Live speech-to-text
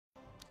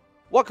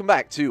Welcome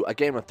back to A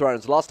Game of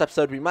Thrones. Last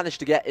episode we managed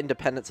to get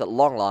independence at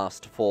long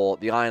last for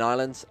the Iron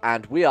Islands,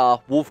 and we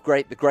are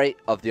Wolfgrate the Great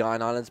of the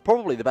Iron Islands,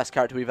 probably the best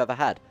character we've ever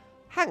had.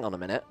 Hang on a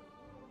minute.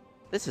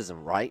 This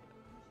isn't right.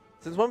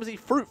 Since when was he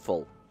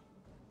fruitful?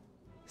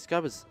 This guy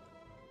was...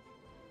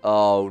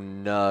 Oh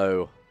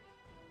no.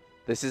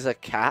 This is a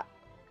cat?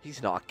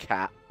 He's not a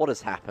cat. What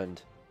has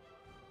happened?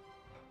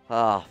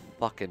 Ah,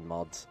 fucking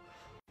mods.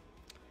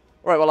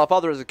 Alright, well, our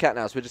father is a cat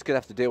now, so we're just going to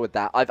have to deal with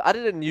that. I've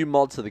added a new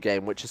mod to the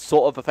game, which has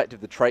sort of affected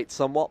the trait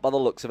somewhat, by the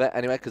looks of it,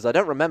 anyway, because I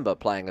don't remember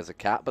playing as a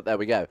cat, but there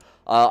we go.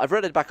 I've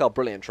redded back our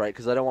brilliant trait,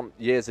 because I don't want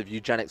years of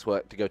eugenics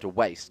work to go to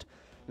waste.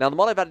 Now, the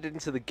mod I've added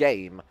into the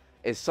game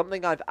is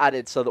something I've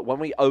added so that when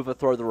we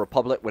overthrow the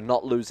Republic, we're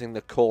not losing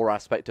the core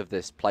aspect of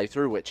this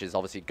playthrough, which is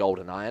obviously gold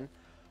and iron.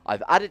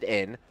 I've added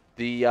in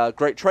the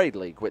Great Trade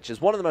League, which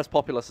is one of the most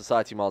popular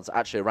society mods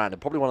actually around,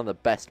 and probably one of the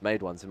best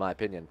made ones, in my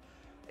opinion.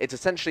 It's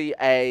essentially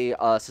a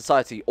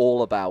society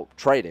all about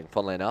trading,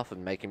 funnily enough,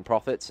 and making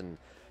profits and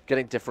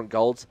getting different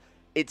golds.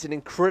 It's an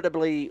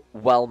incredibly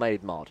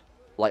well-made mod.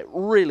 Like,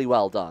 really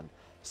well done.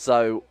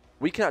 So,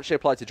 we can actually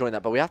apply to join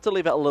that, but we have to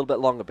leave it a little bit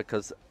longer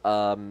because,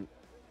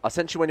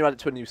 essentially when you add it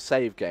to a new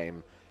save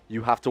game,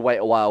 you have to wait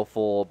a while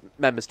for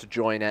members to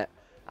join it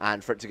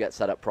and for it to get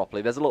set up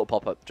properly. There's a little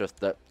pop-up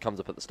just that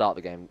comes up at the start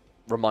of the game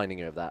reminding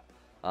you of that.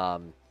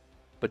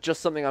 But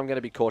just something I'm going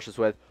to be cautious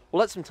with. We'll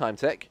let some time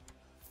tick,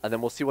 and then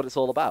we'll see what it's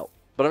all about.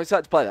 But I'm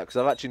excited to play that, because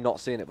I've actually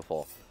not seen it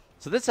before.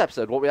 So this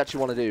episode, what we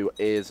actually want to do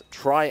is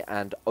try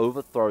and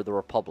overthrow the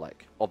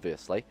Republic,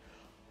 obviously.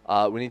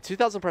 We need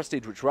 2,000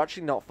 prestige, which we're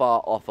actually not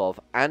far off of,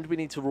 and we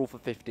need to rule for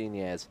 15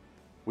 years.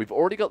 We've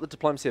already got the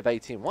diplomacy of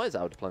 18. Why is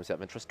our diplomacy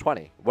of interest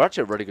 20? We're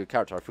actually a really good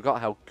character. I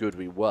forgot how good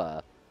we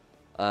were.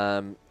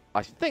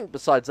 I think,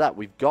 besides that,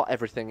 we've got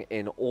everything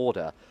in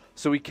order.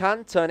 So we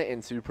can turn it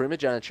into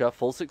primogeniture,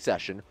 full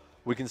succession.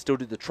 We can still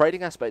do the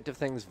trading aspect of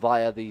things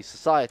via the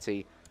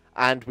society.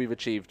 And we've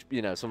achieved,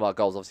 you know, some of our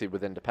goals, obviously,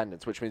 with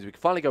independence, which means we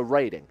can finally go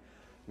raiding.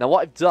 Now,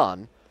 what I've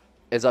done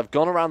is I've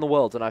gone around the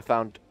world and I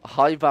found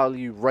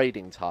high-value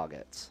raiding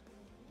targets.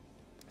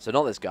 So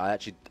not this guy,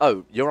 actually.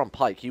 Oh, you're on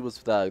Pike. He was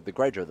the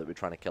Greyjoy that we're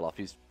trying to kill off.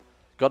 He's...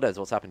 God knows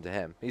what's happened to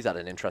him. He's had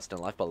an interesting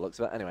life by the looks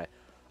of it. Anyway,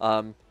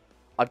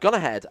 I've gone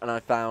ahead and I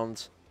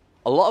found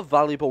a lot of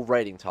valuable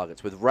raiding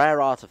targets with rare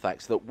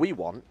artifacts that we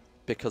want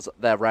because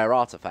they're rare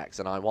artifacts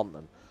and I want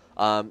them.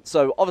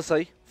 So,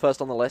 obviously,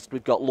 first on the list,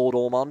 we've got Lord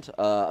Ormond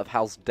of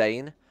House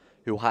Dane,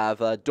 who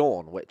have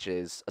Dawn, which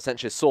is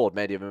essentially a sword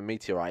made of a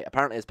meteorite,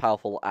 apparently as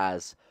powerful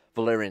as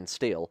Valyrian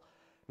steel.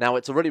 Now,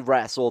 it's a really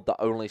rare sword that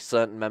only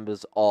certain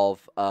members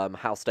of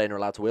House Dane are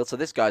allowed to wield, so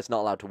this guy's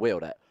not allowed to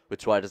wield it,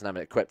 which is why he doesn't have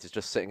it equipped. It's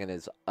just sitting in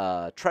his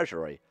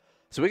treasury.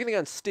 So we're going to go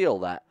and steal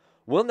that.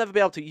 We'll never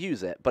be able to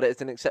use it, but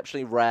it's an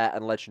exceptionally rare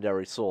and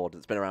legendary sword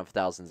that's been around for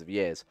thousands of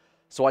years.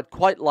 So I'd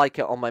quite like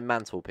it on my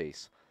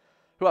mantelpiece.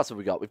 Who else have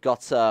we got? We've got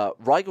Rygel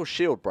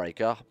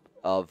Shieldbreaker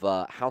of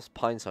House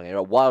Pinesong here,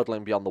 a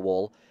wildling beyond the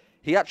wall.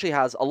 He actually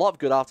has a lot of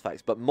good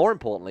artifacts, but more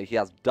importantly, he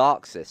has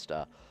Dark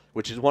Sister,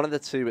 which is one of the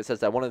two, it says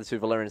there, one of the two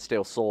Valyrian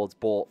steel swords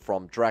bought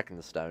from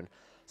Dragonstone.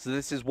 So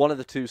this is one of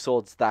the two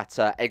swords that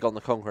Aegon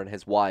the Conqueror and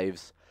his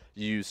wives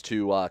used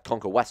to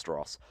conquer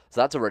Westeros.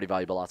 So that's a really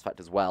valuable artifact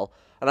as well.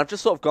 And I've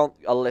just sort of got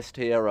a list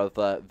here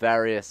of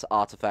various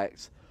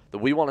artifacts that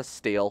we want to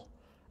steal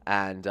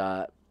and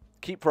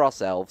keep for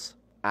ourselves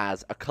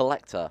as a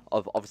collector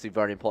of obviously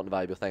very important and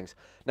valuable things.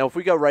 Now, if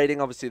we go raiding,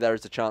 obviously there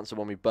is a chance that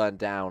when we burn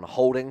down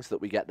holdings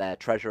that we get their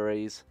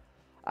treasuries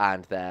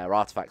and their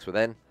artifacts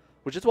within,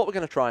 which is what we're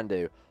going to try and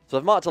do. So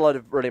I've marked a load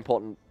of really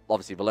important,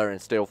 obviously Valyrian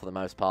steel for the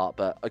most part,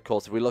 but of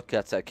course if we look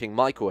at King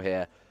Michael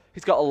here,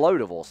 he's got a load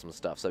of awesome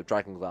stuff. So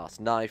dragonglass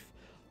knife,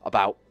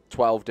 about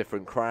 12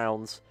 different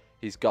crowns.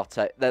 He's got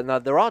now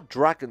there are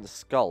dragon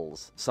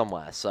skulls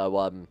somewhere,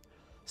 so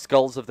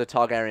skulls of the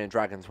Targaryen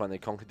dragons when they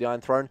conquered the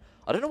Iron Throne.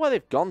 I don't know where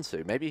they've gone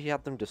to. Maybe he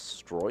had them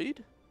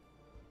destroyed?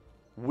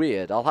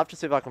 Weird. I'll have to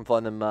see if I can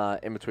find them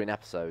in between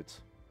episodes,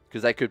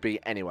 because they could be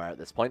anywhere at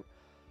this point.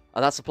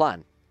 And that's the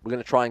plan. We're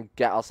going to try and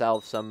get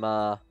ourselves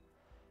some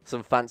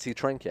fancy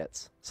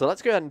trinkets. So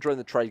let's go ahead and join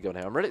the trade guild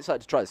here. I'm really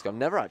excited to try this. I've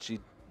never actually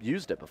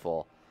used it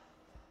before.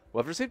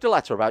 Well, I've received a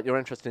letter about your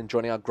interest in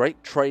joining our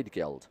great trade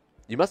guild.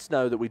 You must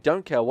know that we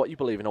don't care what you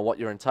believe in or what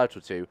you're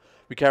entitled to.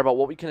 We care about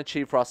what we can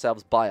achieve for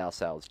ourselves by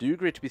ourselves. Do you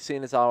agree to be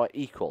seen as our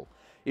equal,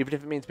 even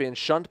if it means being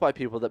shunned by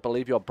people that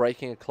believe you're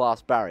breaking a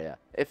class barrier?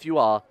 If you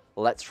are,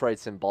 let's trade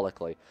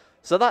symbolically.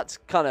 So that's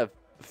kind of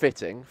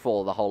fitting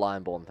for the whole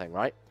ironborn thing,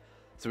 right?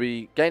 So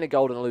we gain a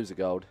gold and lose a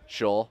gold,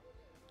 sure.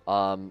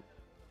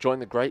 Join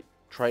the Great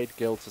Trade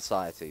Guild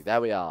Society.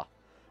 There we are.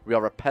 We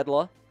are a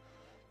peddler.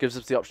 Gives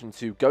us the option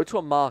to go to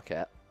a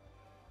market,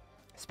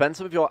 spend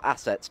some of your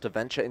assets to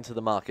venture into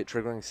the market,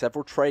 triggering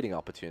several trading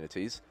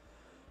opportunities.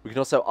 We can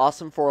also ask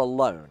them for a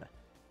loan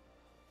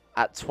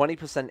at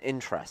 20%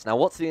 interest. Now,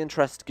 what's the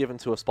interest given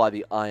to us by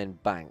the Iron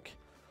Bank?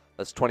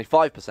 That's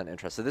 25%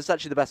 interest. So this is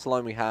actually the best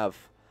loan we have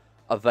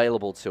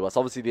available to us.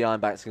 Obviously, the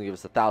Iron Bank's going to give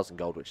us 1,000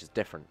 gold, which is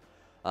different.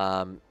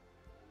 And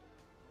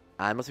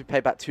And must be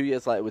paid back 2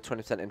 years later with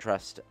 20%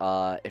 interest,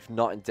 if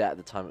not in debt at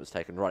the time it was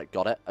taken. Right,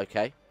 got it.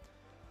 Okay.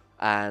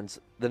 And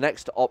the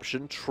next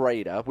option,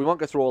 trader. We won't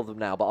go through all of them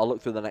now, but I'll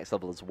look through the next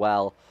level as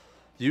well.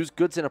 Use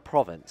goods in a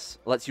province.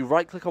 Lets you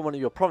right-click on one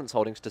of your province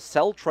holdings to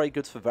sell trade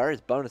goods for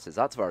various bonuses.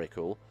 That's very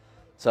cool.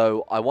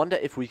 So I wonder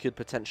if we could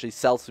potentially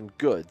sell some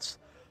goods,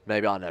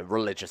 maybe, I don't know,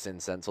 religious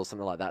incense or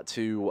something like that,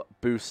 to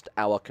boost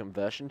our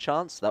conversion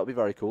chance. That would be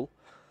very cool.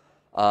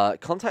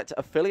 Contact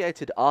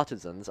affiliated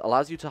artisans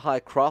allows you to hire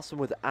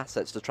craftsmen with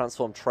assets to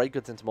transform trade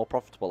goods into more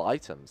profitable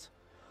items.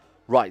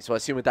 Right, so I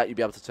assume with that you'd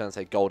be able to turn,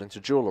 say, gold into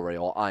jewellery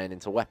or iron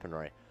into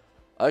weaponry.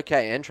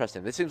 Okay,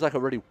 interesting. This seems like a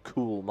really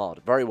cool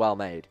mod. Very well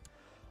made.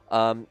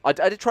 I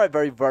did try it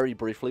very, very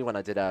briefly when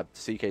I did a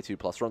CK2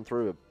 Plus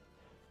run-through.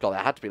 God,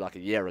 that had to be like a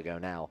year ago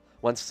now,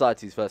 when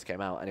Societies first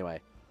came out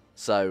anyway.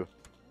 So,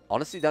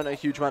 honestly, don't know a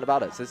huge amount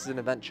about it, so this is an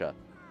adventure.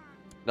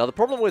 Now, the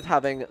problem with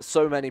having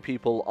so many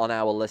people on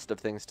our list of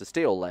things to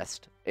steal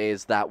list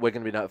is that we're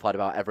going to be notified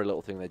about every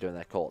little thing they do in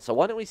their court. So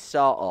why don't we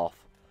start off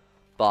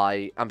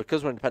by, and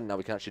because we're independent now,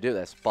 we can actually do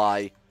this,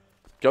 by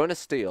going to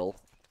steal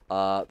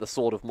the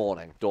Sword of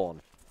Morning,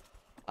 Dawn.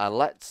 And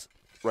let's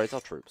raise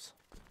our troops.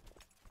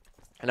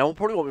 And now,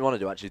 probably what we want to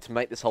do, actually, to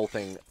make this whole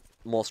thing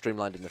more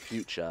streamlined in the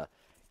future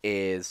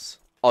is...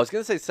 I was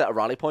going to say set a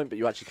rally point, but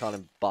you actually can't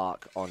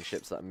embark on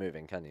ships that are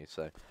moving, can you?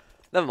 So,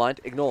 never mind.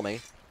 Ignore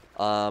me.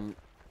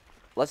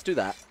 Let's do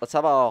that. Let's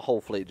have our whole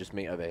fleet just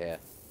meet over here.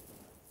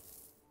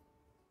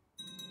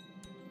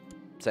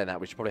 Saying that,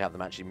 we should probably have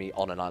them actually meet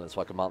on an island so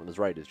I can mark them as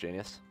raiders,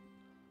 genius.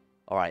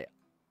 Alright.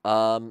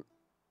 Something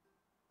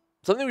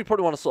we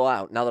probably want to sort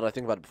out, now that I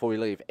think about it before we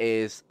leave,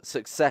 is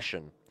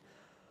succession.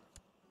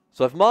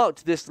 So I've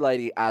marked this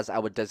lady as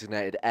our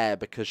designated heir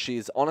because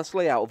she's,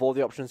 honestly, out of all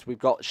the options we've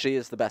got, she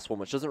is the best one,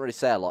 which doesn't really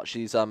say a lot.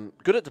 She's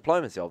good at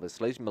diplomacy,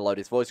 obviously.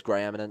 Melodious voice,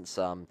 grey eminence,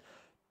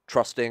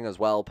 trusting as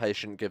well,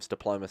 patient, gives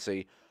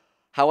diplomacy.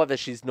 However,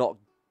 she's not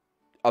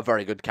a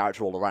very good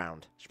character all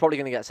around. She's probably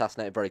going to get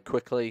assassinated very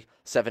quickly.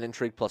 7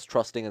 intrigue plus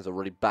trusting is a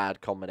really bad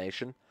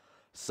combination.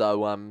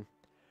 So,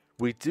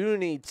 we do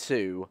need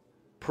to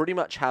pretty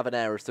much have an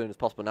heir as soon as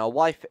possible. Now,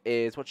 wife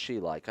is... What's she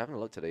like? I haven't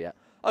looked at her yet.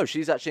 Oh,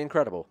 she's actually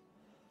incredible.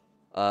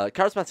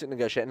 Charismatic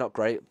negotiator, not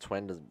great.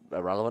 Twin is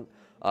irrelevant.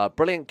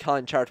 Brilliant,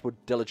 kind, charitable,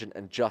 diligent,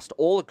 and just.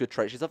 All a good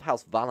trait. She's of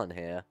House Valen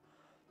here,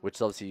 which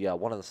is obviously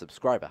one of the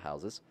subscriber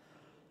houses.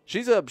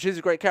 She's a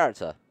great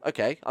character.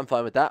 Okay, I'm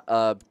fine with that.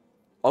 I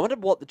wonder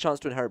what the chance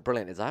to inherit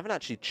brilliant is. I haven't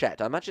actually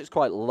checked. I imagine it's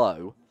quite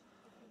low,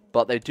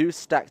 but they do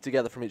stack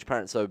together from each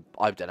parent, so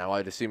I don't know.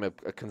 I'd assume a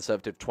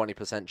conservative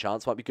 20%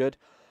 chance might be good.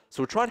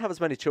 So we'll try and have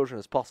as many children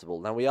as possible.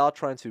 Now, we are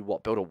trying to,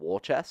 what, build a war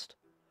chest?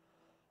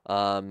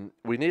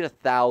 We need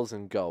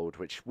 1,000 gold,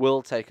 which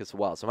will take us a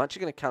while. So I'm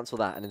actually going to cancel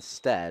that and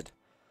instead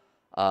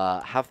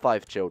have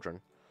 5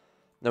 children.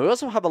 Now, we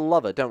also have a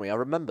lover, don't we? I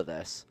remember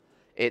this.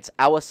 It's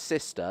our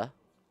sister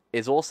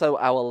is also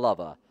our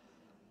lover.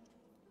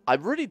 I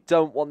really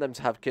don't want them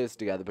to have kids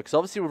together because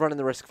obviously we're running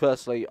the risk,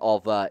 firstly,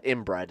 of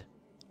inbred.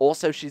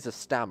 Also, she's a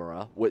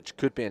stammerer, which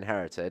could be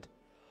inherited.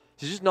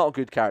 She's just not a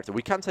good character.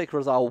 We can take her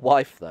as our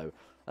wife, though.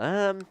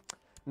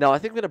 No, I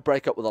think we're going to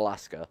break up with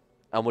Alaska.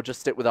 And we'll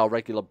just stick with our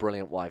regular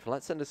brilliant wife. And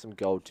let's send her some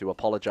gold to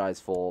apologize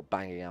for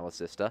banging our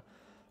sister.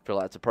 Feel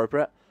like that's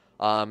appropriate.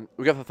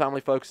 We go for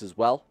family focus as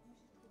well.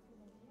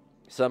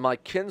 So my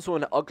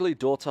kinswoman, ugly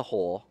daughter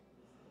whore,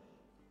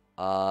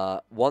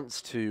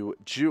 wants to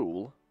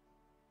duel.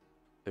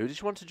 Who did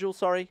she want to duel,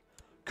 sorry?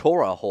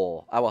 Cora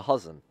whore, our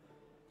husband.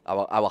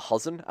 Our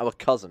husband? Our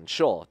cousin.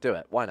 Sure, do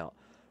it. Why not?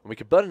 And we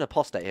could burn an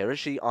apostate here. Is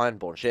she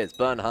ironborn? She is.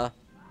 Burn her.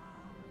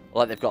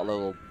 Like they've got a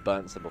little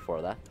burnt symbol for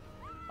her there.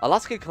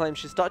 Alaska claims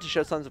she started to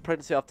show signs of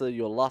pregnancy after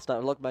your last night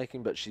of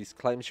lovemaking, but she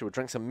claims she would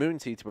drink some moon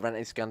tea to prevent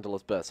a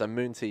scandalous birth. So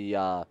moon tea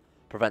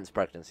prevents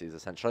pregnancies,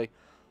 essentially.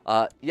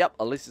 Yep,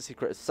 at least the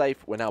secret is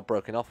safe. We're now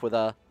broken off with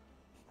her.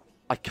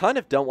 I kind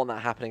of don't want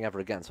that happening ever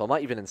again, so I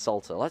might even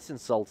insult her. Let's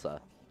insult her.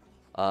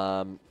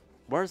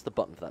 Where is the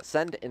button for that?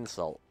 Send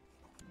insult.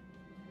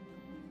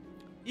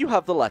 You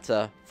have the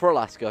letter for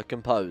Alaska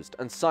composed,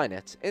 and sign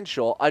it. In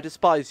short, I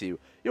despise you.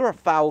 You're a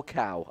foul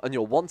cow, and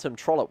your wanton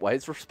trollop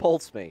ways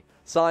repulse me.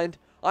 Signed,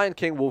 Iron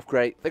King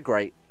Wolfgrate, the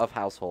Great of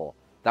House Whore.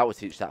 That would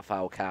teach that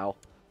foul cow.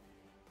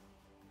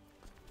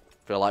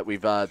 Feel like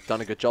we've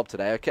done a good job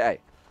today. Okay,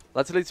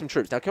 let's lead some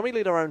troops. Now, can we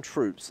lead our own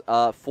troops?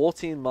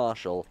 14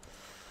 Marshal.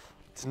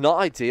 It's not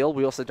ideal.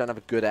 We also don't have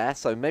a good heir,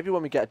 so maybe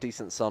when we get a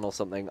decent son or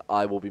something,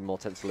 I will be more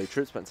tempted to lead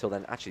troops. But until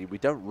then, actually, we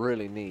don't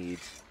really need,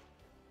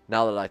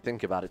 now that I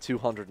think about it,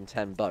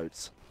 210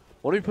 boats.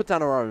 Why don't we put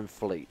down our own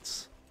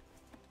fleets?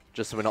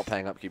 Just so we're not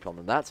paying upkeep on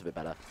them. That's a bit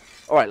better.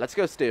 Alright, let's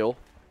go steal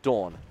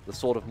Dawn, the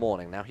Sword of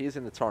Morning. Now, he is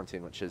in the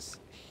Torrentine, which is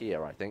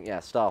here, I think.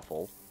 Yeah,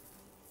 Starfall.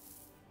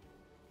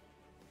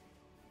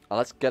 And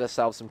let's get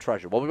ourselves some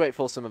treasure while we wait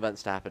for some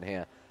events to happen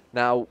here.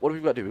 Now, what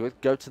have we got to do? We've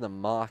got to go to the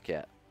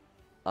market.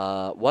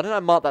 Why don't I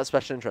mark that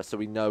special interest so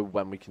we know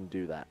when we can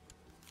do that?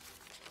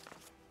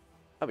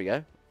 There we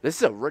go. This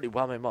is a really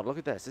well-made mod. Look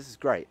at this. This is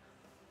great.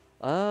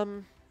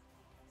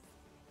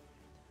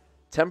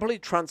 Temporarily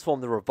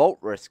transform the revolt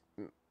risk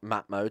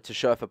map mode to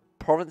show if a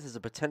province is a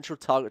potential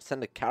target to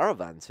send a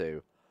caravan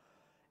to.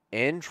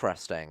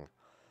 Interesting.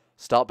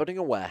 Start building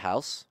a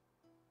warehouse.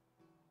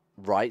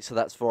 Right, so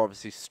that's for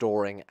obviously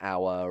storing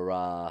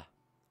our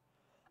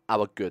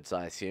goods,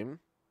 I assume.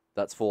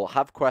 That's for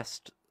have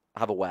quest,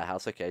 have a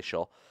warehouse. Okay,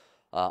 sure.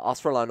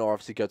 Ask for a loan or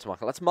obviously go to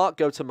market. Let's mark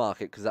go to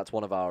market because that's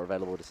one of our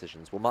available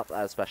decisions. We'll mark that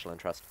as special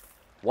interest.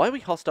 Why are we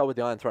hostile with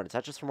the Iron Throne? Is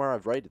that just from where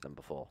I've raided them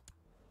before?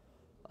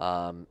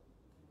 Don't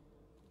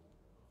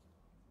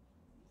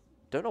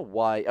know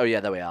why. Oh, yeah,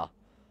 there we are.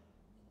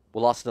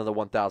 We'll last another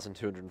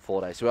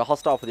 1,204 days. So we're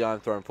hostile for the Iron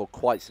Throne for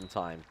quite some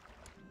time.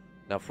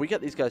 Now, if we get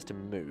these guys to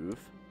move...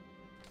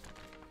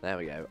 There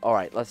we go.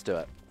 Alright, let's do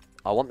it.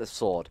 I want this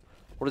sword.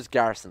 What is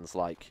garrisons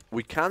like?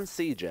 We can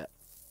siege it.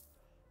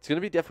 It's going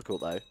to be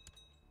difficult, though.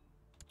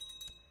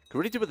 Could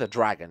really do with a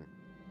dragon.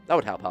 That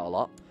would help out a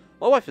lot.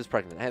 My wife is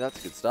pregnant. Hey, that's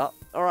a good start.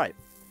 Alright.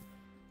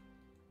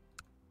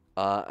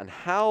 And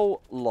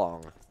how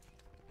long?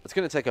 It's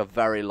going to take a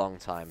very long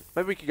time.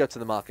 Maybe we could go to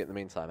the market in the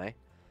meantime, eh?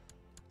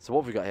 So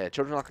what have we got here?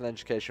 Children lack an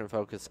education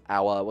focus.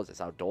 What's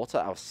this? Our daughter?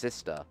 Our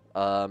sister.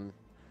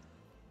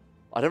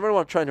 I don't really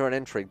want to train her in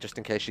intrigue just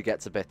in case she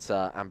gets a bit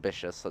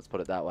ambitious. Let's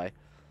put it that way.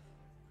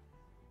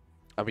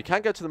 And we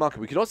can go to the market.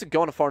 We could also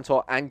go on a foreign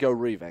tour and go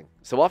reaving.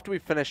 So after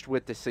we've finished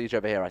with this siege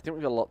over here, I think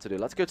we've got a lot to do.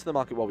 Let's go to the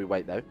market while we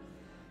wait, though.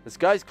 The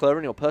sky is clear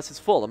and your purse is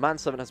full. A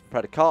manservant has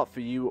prepared a cart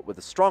for you with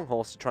a strong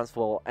horse to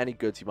transport any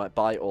goods you might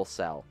buy or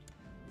sell.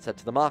 Let's head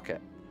to the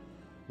market.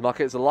 The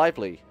market is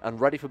lively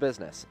and ready for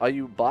business. Are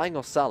you buying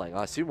or selling?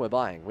 I assume we're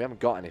buying. We haven't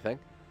got anything.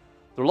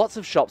 There are lots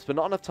of shops, but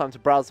not enough time to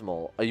browse them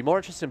all. Are you more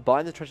interested in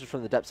buying the treasures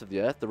from the depths of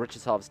the earth, the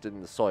riches harvested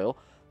in the soil,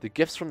 the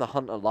gifts from the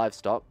hunt and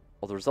livestock,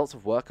 or the results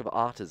of work of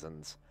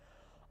artisans?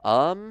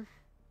 Well,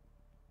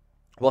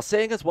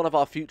 seeing as one of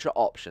our future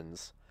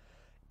options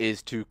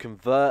is to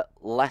convert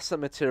lesser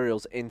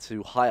materials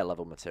into higher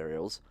level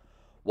materials,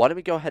 why don't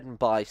we go ahead and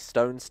buy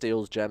stone,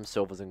 steels, gems,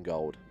 silvers, and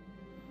gold?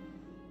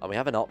 And we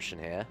have an option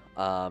here.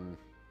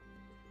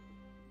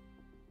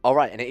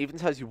 Alright, and it even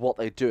tells you what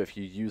they do if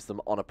you use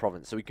them on a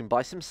province. So we can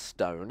buy some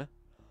stone,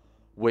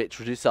 which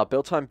reduces our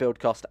build time, build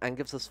cost, and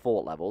gives us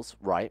fort levels.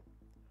 Right.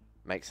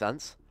 Makes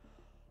sense.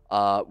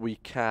 We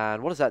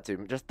can... What does that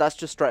do? That's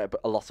just straight up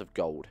a lot of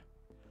gold.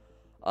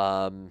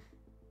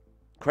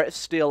 Creative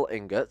steel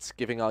ingots,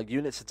 giving our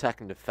units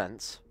attack and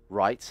defense.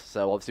 Right.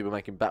 So obviously we're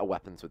making better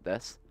weapons with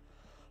this.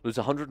 Lose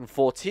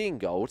 114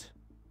 gold.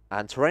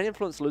 And terrain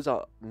influence lose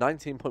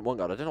 19.1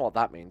 gold. I don't know what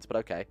that means, but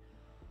okay.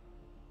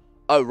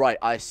 Oh, right.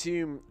 I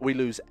assume we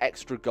lose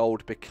extra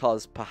gold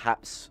because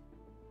perhaps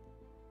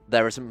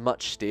there isn't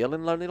much steel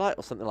in Lonely Light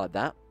or something like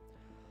that.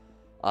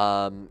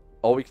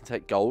 Or we can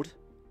take gold,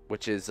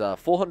 which is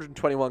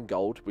 421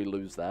 gold we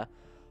lose there.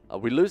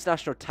 We lose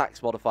national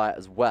tax modifier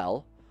as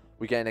well.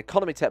 We gain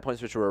economy tech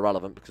points, which are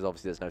irrelevant because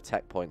obviously there's no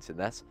tech points in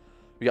this.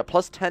 We got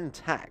plus 10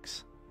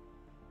 tax.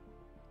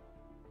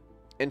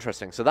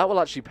 Interesting. So that will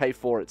actually pay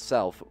for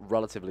itself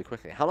relatively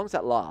quickly. How long does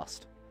that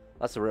last?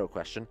 That's the real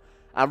question.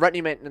 And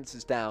retinue maintenance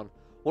is down.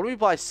 Why don't we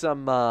buy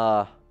some,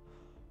 why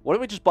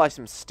don't we just buy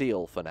some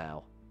steel for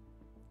now?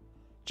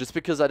 Just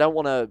because I don't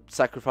want to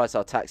sacrifice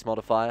our tax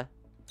modifier.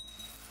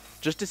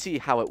 Just to see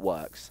how it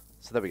works.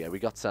 So there we go. We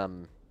got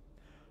some,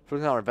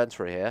 looking at our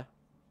inventory here.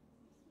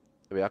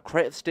 There we are.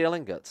 Creative steel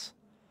ingots.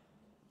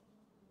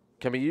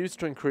 Can be used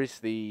to increase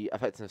the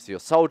effectiveness of your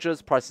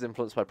soldiers. Prices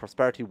influenced by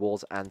prosperity,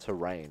 wars, and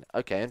terrain.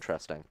 Okay,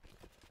 interesting.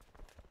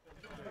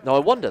 Now I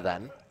wonder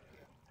then,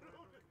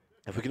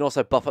 if we can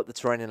also buff up the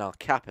terrain in our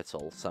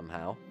capital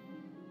somehow.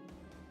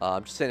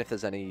 I'm just seeing if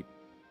there's any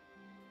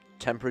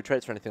temporary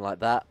traits or anything like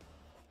that.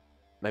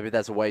 Maybe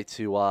there's a way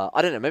to,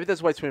 I don't know, maybe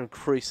there's a way to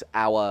increase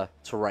our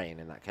terrain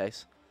in that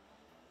case.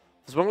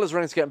 The smugglers'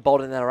 rings getting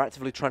bold and they're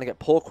actively trying to get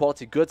poor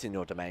quality goods in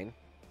your domain.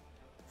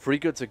 Free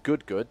goods are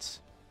good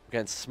goods. We're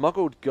getting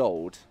smuggled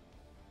gold,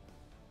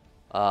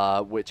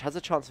 which has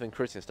a chance of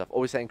increasing stuff.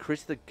 Or we say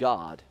increase the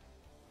guard.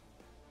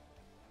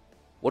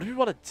 What do we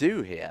want to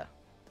do here?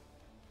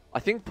 I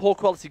think poor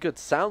quality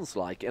goods sounds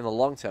like, in the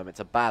long term, it's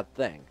a bad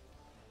thing.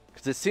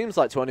 Because it seems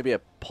like to only be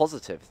a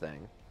positive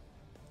thing.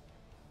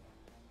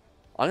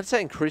 I'm going to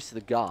say increase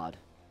the guard.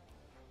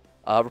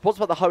 Reports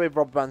about the highway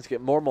robber bands get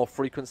more and more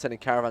frequent, sending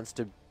caravans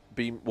to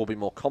will be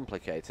more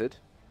complicated.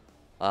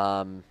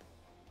 Hire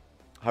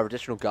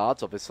additional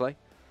guards, obviously.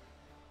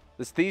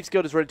 This Thieves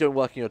Guild is really doing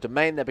work in your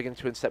domain. They're beginning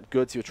to intercept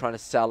goods you're trying to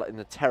sell in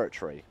the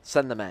territory.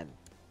 Send them in.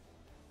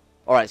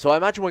 Alright, so I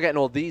imagine we're getting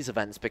all these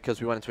events because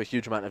we went into a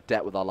huge amount of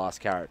debt with our last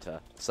character.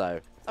 So,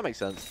 that makes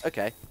sense.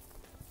 Okay.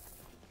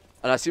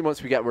 And I assume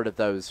once we get rid of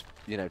those,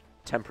 you know,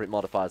 temporary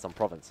modifiers on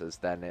provinces,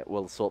 then it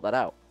will sort that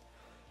out.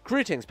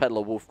 Greetings,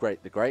 Peddler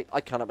Wolfgreat the Great.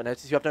 I cannot but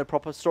notice you have no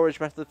proper storage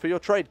method for your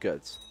trade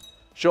goods.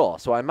 Sure,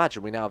 so I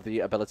imagine we now have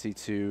the ability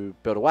to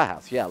build a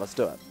warehouse. Yeah, let's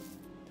do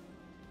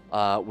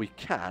it. We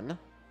can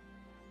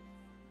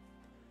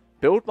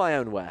build my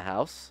own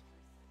warehouse.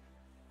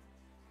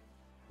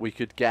 We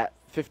could get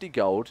 50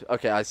 gold.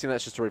 Okay, I assume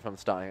that's just a refund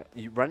starting.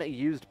 You rent a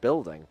used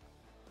building.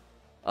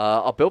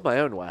 I'll build my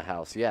own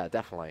warehouse. Yeah,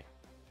 definitely.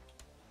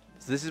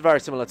 So this is very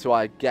similar to,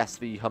 I guess,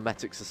 the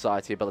Hermetic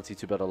Society ability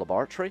to build a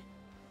laboratory.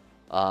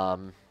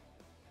 An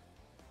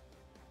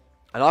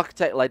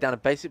architect laid down a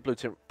basic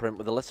blueprint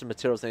with a list of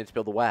materials needed to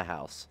build the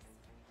warehouse.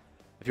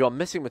 If you are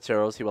missing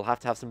materials, he will have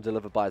to have some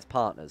delivered by his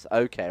partners.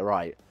 Okay,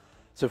 right.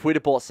 So if we'd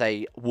have bought,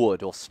 say,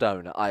 wood or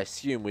stone, I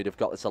assume we'd have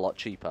got this a lot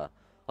cheaper.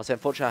 I'll say,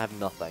 unfortunately, I have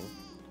nothing.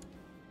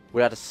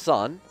 We had a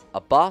son,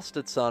 a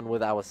bastard son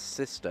with our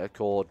sister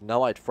called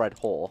No-Eyed Fred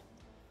Hoare.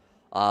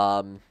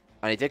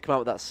 And he did come out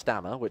with that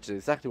stammer, which is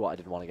exactly what I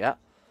didn't want to get.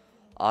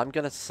 I'm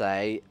going to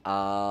say,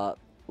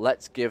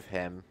 let's give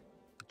him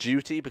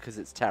duty because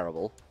it's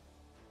terrible.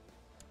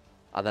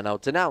 And then I'll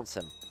denounce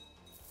him.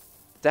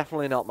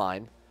 Definitely not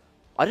mine.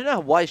 I don't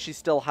know why she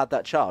still had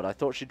that child. I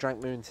thought she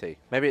drank moon tea.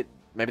 Maybe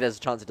there's a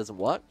chance it doesn't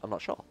work. I'm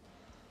not sure.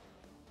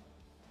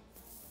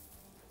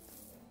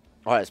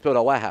 Alright, let's build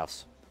our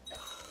warehouse.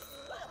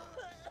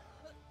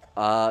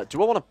 Do I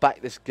want to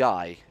back this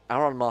guy?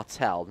 Aaron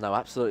Martell? No,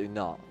 absolutely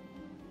not.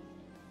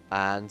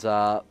 And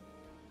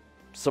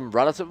some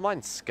relative of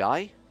mine,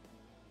 Sky.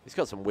 He's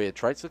got some weird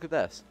traits. Look at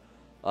this.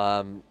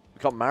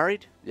 Got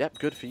married? Yep,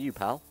 good for you,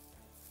 pal.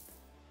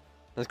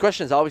 And the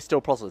question is, are we still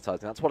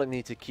proselytizing? That's what I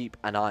need to keep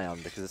an eye on,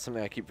 because it's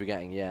something I keep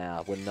forgetting.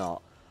 Yeah, we're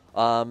not.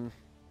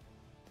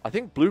 I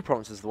think blue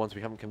provinces are the ones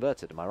we haven't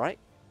converted. Am I right?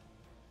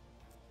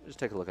 Just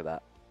take a look at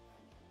that.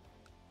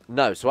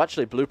 No, so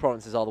actually blue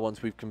provinces are the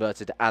ones we've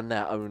converted, and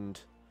they're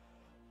owned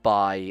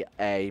by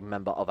a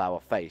member of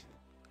our faith.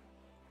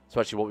 So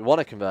actually what we want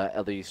to convert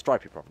are the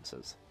stripy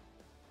provinces.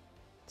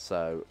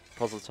 So,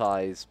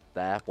 proselytize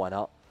there, why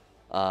not?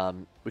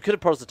 We could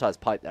have proselytized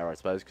Pipe there, I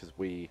suppose, because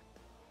we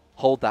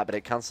hold that, but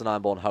it counts an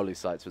ironborn holy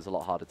site, so it's a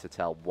lot harder to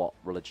tell what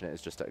religion it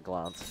is just at a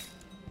glance.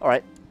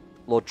 Alright,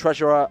 Lord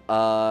Treasurer,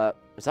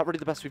 is that really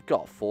the best we've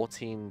got?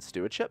 14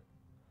 stewardship?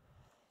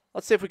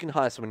 Let's see if we can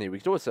hire someone new. We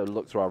could also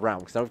look through our realm,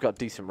 because now we've got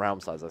decent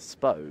realm size, I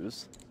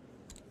suppose.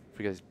 If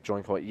we go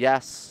join court,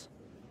 yes.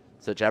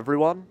 Search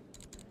everyone.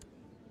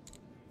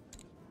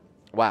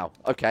 Wow,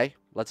 okay.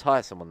 Let's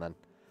hire someone then.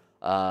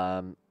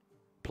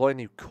 Employ a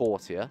new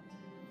courtier.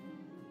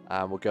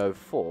 And we'll go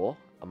for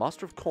a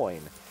master of coin.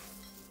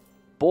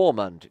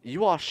 Bormund,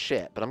 you are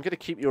shit, but I'm going to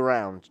keep you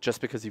around just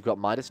because you've got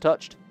Midas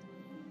touched.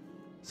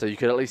 So you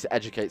could at least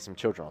educate some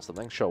children or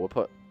something. Sure, we'll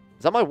put...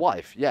 Is that my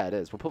wife? Yeah, it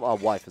is. We'll put our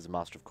wife as a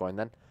master of coin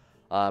then.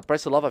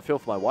 Brace of love, I feel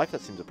for my wife.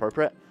 That seems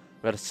appropriate.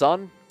 We had a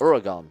son,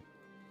 Uragon.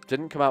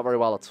 Didn't come out very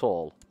well at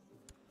all.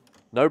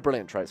 No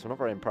brilliant traits. I'm not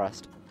very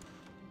impressed.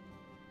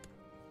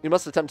 You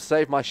must attempt to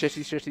save my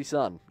shitty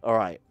son.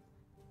 Alright.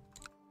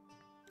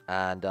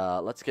 And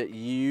let's get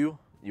you.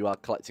 You are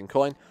collecting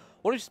coin.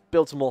 I want to just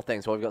build some more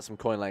things while we've got some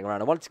coin laying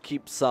around. I wanted to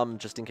keep some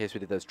just in case we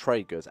did those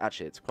trade goods.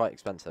 Actually, it's quite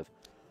expensive.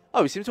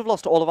 Oh, we seem to have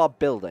lost all of our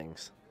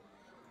buildings.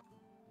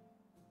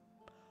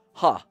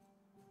 Huh.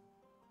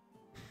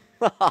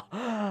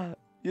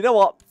 You know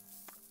what?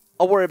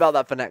 I'll worry about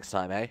that for next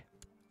time, eh?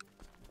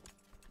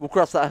 We'll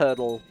cross that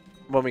hurdle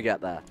when we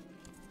get there.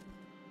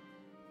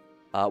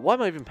 Why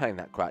am I even paying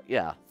that crack?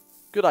 Yeah.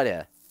 Good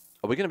idea.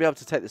 Are we going to be able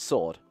to take the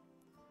sword?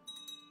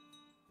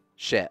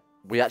 Shit.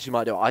 We actually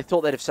might do it. I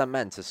thought they'd have sent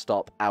men to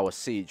stop our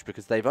siege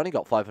because they've only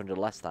got 500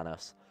 less than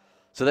us.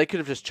 So they could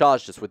have just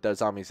charged us with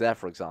those armies there,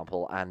 for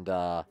example, and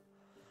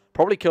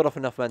probably killed off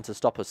enough men to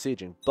stop us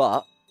sieging.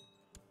 But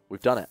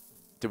we've done it.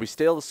 Did we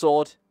steal the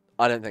sword?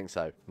 I don't think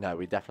so. No,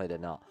 we definitely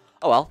did not.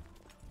 Oh well.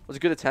 It was a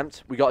good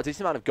attempt. We got a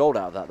decent amount of gold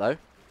out of that, though.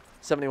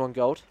 71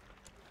 gold.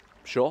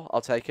 Sure,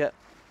 I'll take it.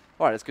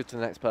 Alright, let's go to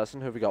the next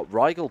person. Who have we got?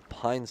 Rigel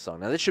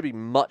Pinesong. Now, this should be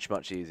much,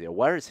 much easier.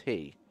 Where is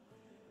he?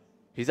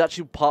 He's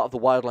actually part of the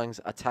wildlings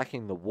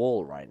attacking the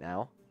wall right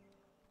now.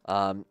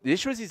 The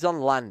issue is he's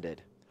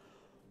unlanded,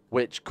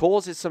 which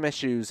causes some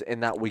issues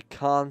in that we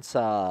can't...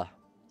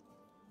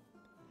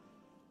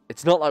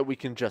 It's not like we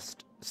can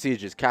just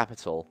siege his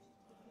capital.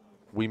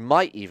 We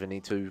might even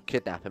need to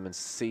kidnap him and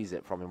seize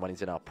it from him when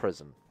he's in our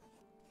prison.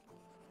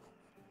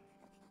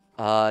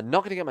 Not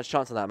going to get much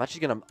chance on that. I'm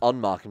actually going to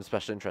unmark him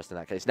special interest in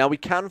that case. Now, we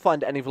can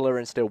find any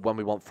Valyrian steel when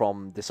we want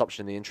from this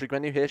option in the intrigue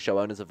menu here. Show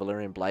owners of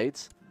Valyrian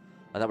blades.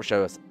 And that will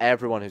show us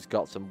everyone who's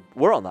got some...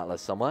 We're on that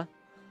list somewhere.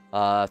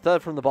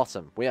 Third from the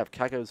bottom. We have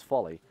Kago's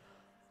Folly.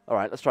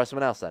 Alright, let's try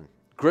someone else then.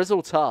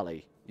 Grizzle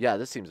Tarly. Yeah,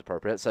 this seems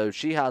appropriate. So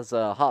she has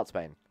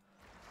Heartsbane.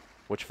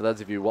 Which, for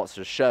those of you who watched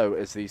the show,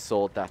 is the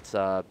sword that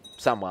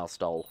Samwell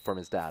stole from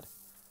his dad.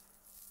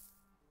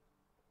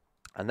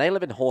 And they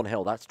live in Horn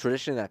Hill. That's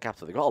traditionally their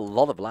capital. They've got a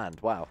lot of land.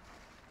 Wow.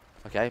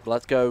 Okay,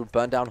 let's go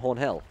burn down Horn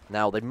Hill.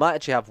 Now, they might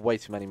actually have way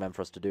too many men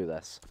for us to do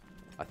this.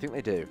 I think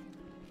they do.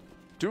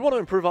 Do we want to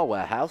improve our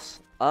warehouse?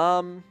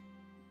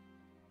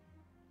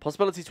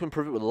 Possibility to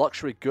improve it with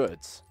luxury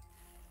goods.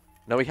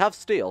 No, we have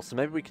steel, so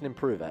maybe we can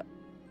improve it.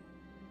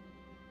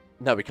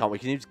 No, we can't. We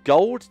can use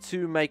gold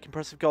to make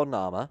impressive golden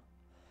armor.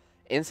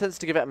 Incense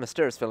to give it a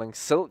mysterious feeling.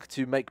 Silk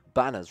to make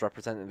banners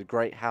representing the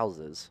great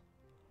houses.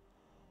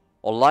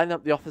 Or line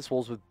up the office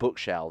walls with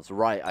bookshelves.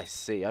 Right, I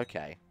see.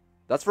 Okay.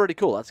 That's really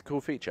cool. That's a cool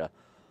feature.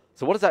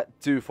 So what does that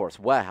do for us?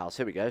 Warehouse.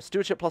 Here we go.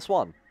 Stewardship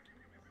 +1.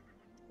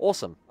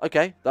 Awesome.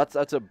 Okay. That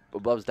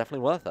was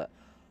definitely worth it.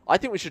 I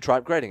think we should try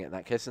upgrading it in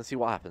that case and see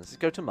what happens. Let's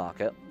go to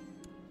market.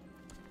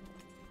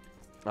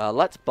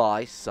 Let's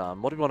buy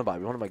some... What do we want to buy?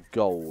 We want to buy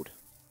gold.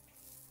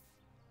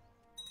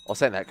 Or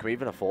saying that, can we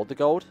even afford the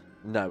gold?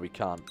 No, we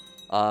can't.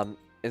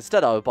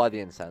 Instead, I would buy the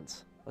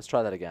incense. Let's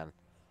try that again.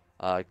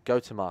 Go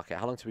to market.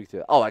 How long do we do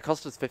it? Oh, it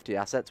cost us 50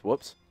 assets.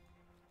 Whoops.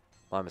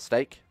 My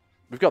mistake.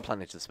 We've got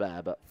plenty to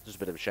spare, but just a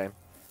bit of a shame.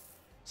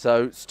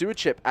 So,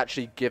 stewardship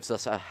actually gives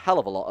us a hell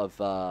of a lot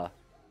of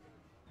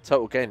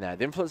total gain there.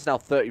 The influence is now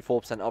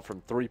 34% up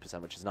from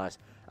 3%, which is nice.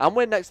 And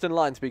we're next in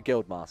line to be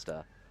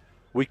Guildmaster.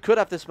 We could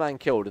have this man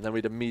killed, and then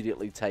we'd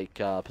immediately take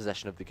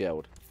possession of the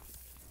guild.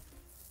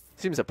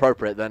 Seems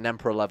appropriate that an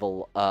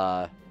Emperor-level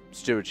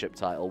stewardship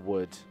title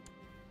would...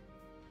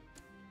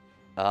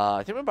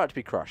 I think we're about to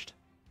be crushed.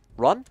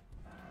 Run?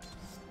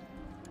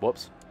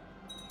 Whoops.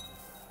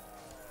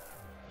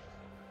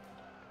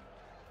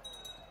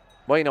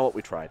 Well, you know what?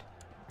 We tried.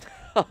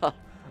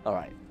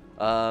 Alright.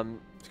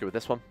 Let's go with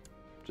this one.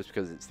 Just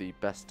because it's the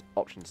best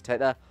option to take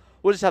there.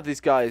 We'll just have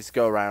these guys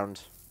go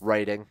around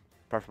raiding.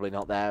 Preferably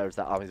not there, as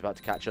that army's about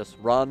to catch us.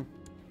 Run.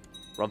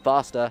 Run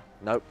faster.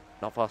 Nope.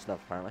 Not fast enough,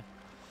 apparently.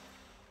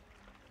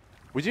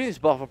 We do need to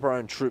buff up our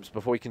own troops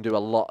before we can do a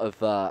lot of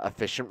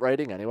efficient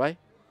raiding anyway.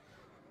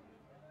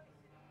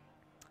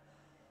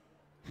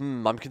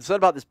 I'm concerned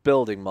about this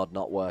building mod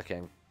not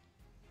working.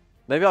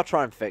 Maybe I'll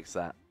try and fix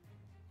that.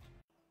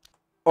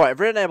 Alright, I've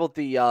re-enabled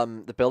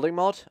the building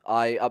mod.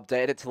 I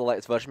updated it to the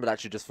latest version, but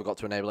actually just forgot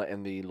to enable it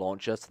in the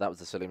launcher, so that was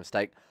a silly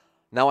mistake.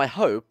 Now I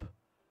hope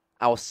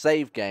our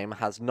save game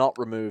has not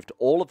removed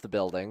all of the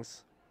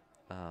buildings.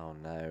 Oh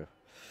no.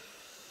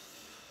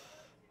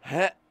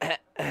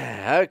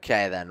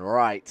 Okay then,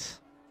 right.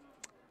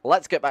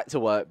 Let's get back to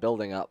work,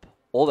 building up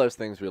all those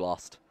things we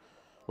lost.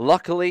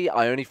 Luckily,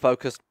 I only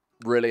focused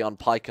really on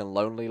Pike and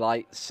Lonely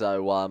Light,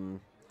 so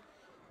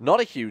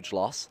not a huge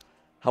loss.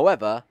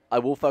 However, I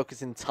will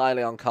focus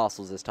entirely on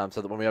castles this time,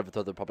 so that when we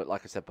overthrow the Republic,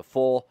 like I said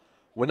before,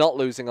 we're not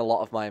losing a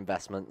lot of my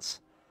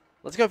investments.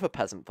 Let's go for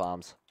peasant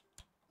farms.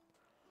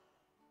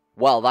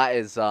 Well, that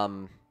is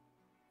a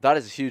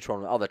huge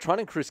problem. Oh, they're trying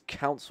to increase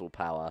council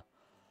power.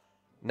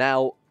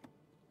 Now,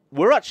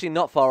 we're actually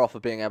not far off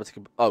of being able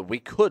to... Oh, we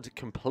could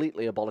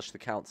completely abolish the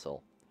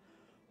council.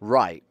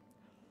 Right.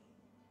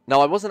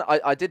 Now,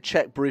 I did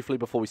check briefly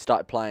before we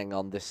started playing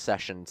on this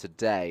session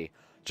today,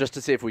 just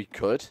to see if we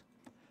could.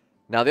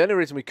 Now, the only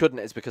reason we couldn't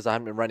is because I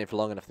hadn't been reigning for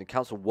long enough. The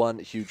council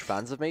weren't huge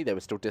fans of me. They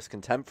were still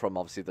discontent from,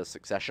 obviously, the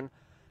succession.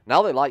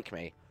 Now they like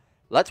me.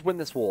 Let's win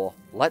this war.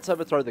 Let's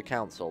overthrow the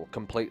council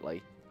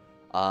completely.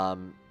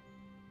 The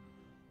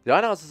Iron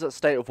House is at a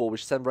state of war. We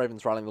should send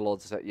ravens rallying the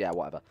lords. Yeah,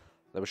 whatever.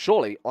 They will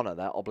surely honour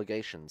their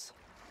obligations.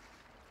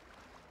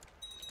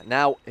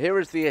 Now, here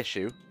is the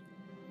issue.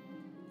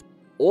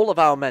 All of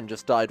our men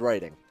just died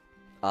raiding.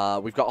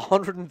 We've got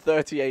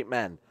 138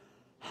 men.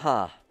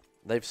 Huh.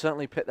 They've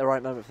certainly picked the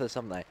right moment for this,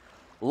 haven't they?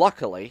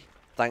 Luckily,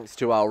 thanks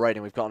to our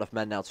raiding, we've got enough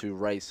men now to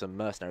raise some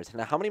mercenaries.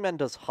 Now, how many men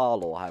does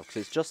Harlaw have?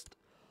 Because it's just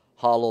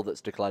Harlaw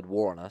that's declared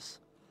war on us.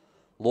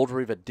 Lord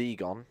Reaver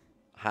Dagon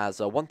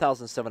has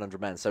 1,700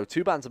 men. So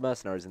 2 bands of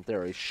mercenaries, in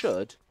theory,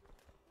 should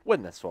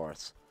win this for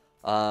us.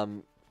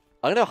 I'm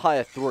going to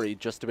hire 3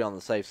 just to be on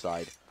the safe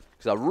side.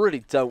 Because I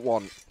really don't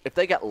want... If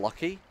they get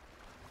lucky,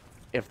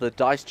 if the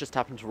dice just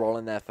happen to roll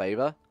in their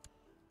favour,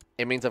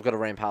 it means I've got to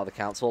re-empower the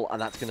council,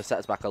 and that's going to set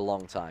us back a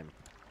long time.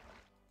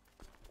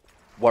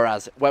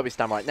 Whereas, where we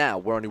stand right now,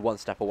 we're only 1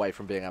 step away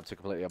from being able to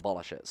completely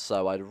abolish it.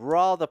 So I'd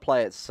rather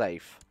play it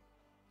safe.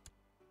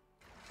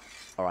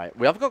 Alright,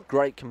 we haven't got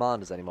great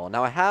commanders anymore.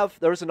 Now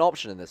there is an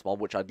option in this mod,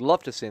 which I'd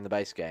love to see in the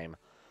base game,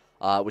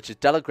 which is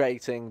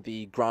delegating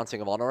the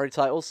granting of honorary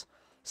titles.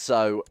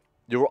 So,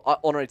 your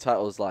honorary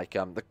titles like,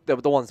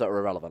 the ones that are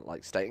irrelevant,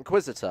 like State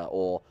Inquisitor,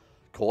 or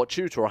Court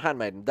Tutor, or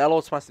Handmaiden, they'll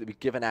automatically be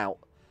given out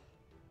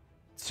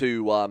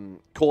to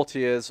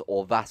courtiers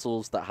or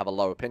vassals that have a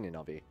low opinion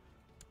of you.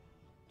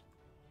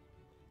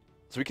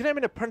 So we can name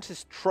an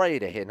apprentice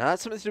trader here. Now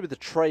that's something to do with the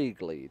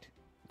trade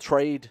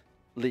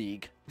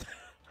league.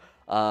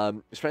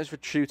 Experience for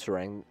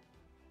tutoring.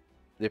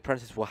 The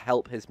apprentice will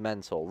help his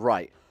mentor.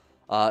 Right.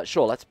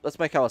 Sure, let's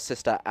make our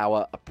sister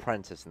our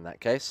apprentice in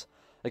that case.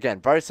 Again,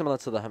 very similar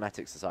to the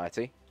Hermetic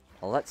Society.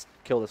 Well, let's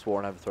kill this war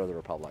and overthrow the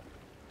Republic.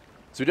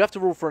 So we do have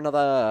to rule for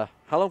another...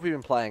 How long have we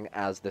been playing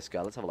as this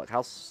guy? Let's have a look.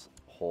 House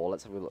Hall.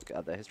 Let's have a look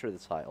at the history of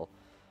the title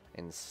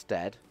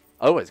instead.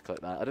 I always click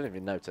that. I didn't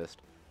even notice.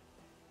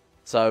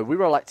 So we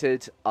were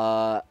elected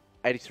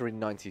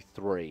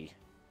 83-93.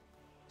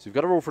 So we've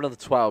got to rule for another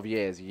 12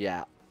 years.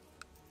 Yeah.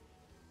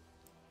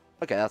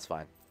 Okay, that's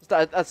fine.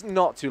 That's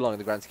not too long in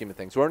the grand scheme of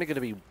things. We're only going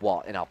to be,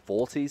 what, in our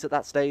 40s at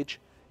that stage?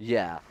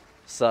 Yeah.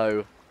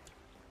 So,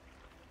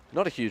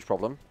 not a huge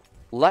problem.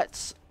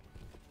 Let's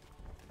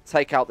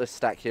take out this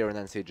stack here and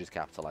then siege his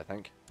capital, I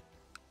think.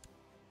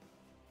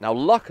 Now,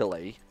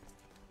 luckily,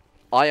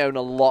 I own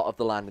a lot of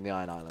the land in the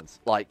Iron Islands.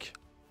 Like,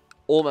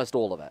 almost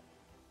all of it.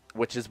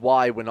 Which is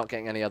why we're not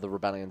getting any other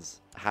rebellions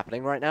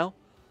happening right now.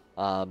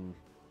 And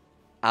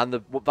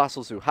the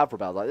vassals who have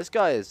rebelled, like this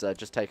guy is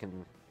just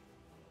taken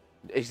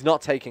He's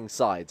not taking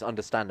sides,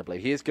 understandably.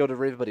 He is Gilded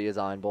Reaver, but he is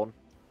Ironborn.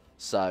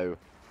 So,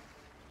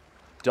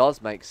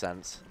 does make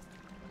sense.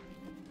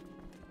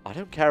 I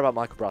don't care about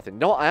microbrothing.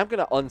 No, I am going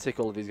to untick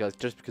all of these guys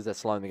just because they're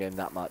slowing the game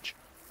that much.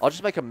 I'll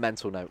just make a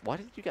mental note. Why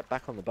didn't you get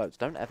back on the boats?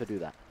 Don't ever do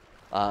that.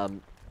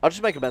 I'll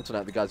just make a mental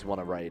note of the guys who want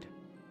to raid.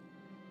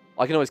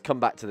 I can always come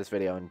back to this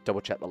video and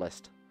double check the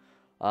list.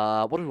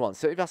 What do we want?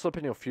 City Vassal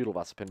Opinion or Feudal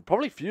Vassal Opinion?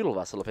 Probably Feudal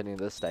Vassal Opinion at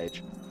this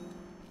stage.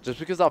 Just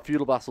because our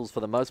Feudal Vassals, for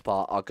the most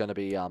part, are going to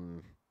be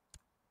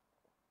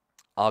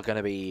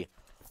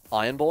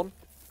Ironborn.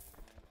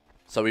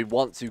 So we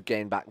want to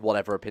gain back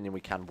whatever opinion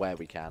we can where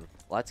we can.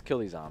 Let's kill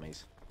these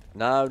armies.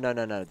 No, no,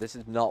 no, no. This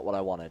is not what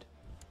I wanted.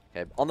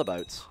 Okay, on the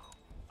boats.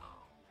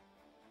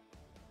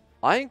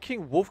 Iron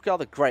King Wolfgar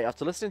the Great.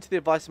 After listening to the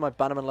advice of my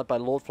bannerman led by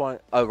Lord Flying...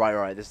 Oh, right,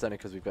 right. This is only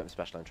because we've got him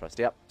special interest.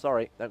 Yep,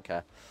 sorry. Don't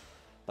care.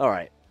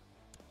 Alright.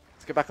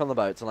 Let's get back on the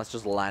boats and let's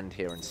just land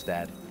here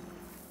instead.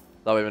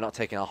 That way we're not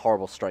taking a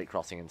horrible straight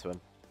crossing into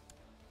him.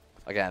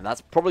 Again,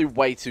 that's probably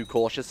way too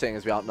cautious, seeing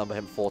as we outnumber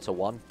him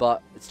 4-1,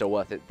 but it's still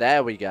worth it.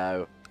 There we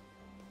go.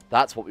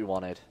 That's what we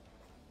wanted.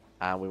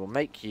 And we will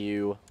make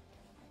you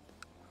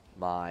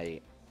my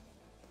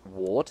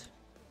ward.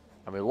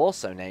 And we will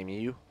also name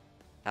you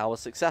our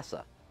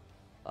successor.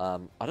 I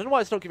don't know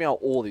why it's not giving out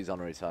all these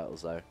honorary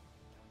titles, though.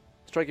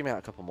 Let's try giving out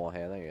a couple more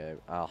here. There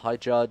you go. High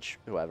Judge,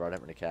 whoever, I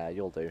don't really care.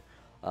 You'll do.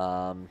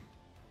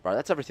 Right,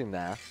 that's everything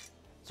there.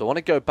 So I want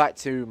to go back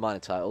to minor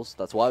titles.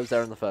 That's why I was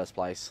there in the first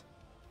place.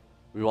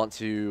 We want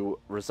to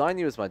resign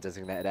you as my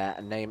designated heir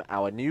and name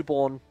our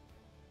newborn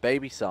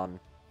baby son,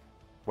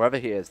 wherever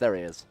he is, there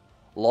he is.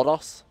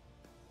 Lodos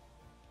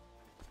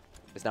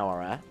is now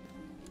our heir.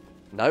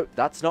 No,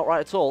 that's not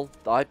right at all.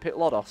 I picked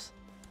Lodos.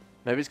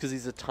 Maybe it's because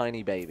he's a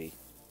tiny baby.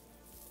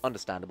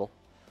 Understandable.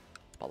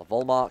 But the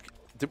Volmark.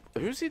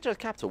 Who's the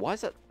capital? Why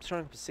is that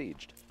showing up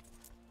besieged?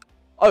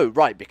 Oh,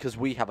 right, because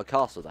we have a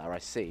castle there, I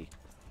see.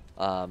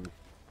 Well,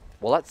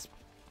 let's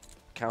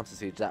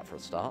counter-siege that for a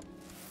start.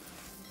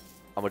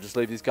 And we'll just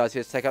leave these guys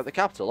here to take out the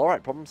capital.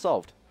 Alright, problem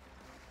solved.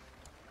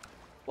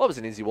 Well, it was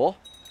an easy war.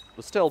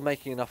 We're still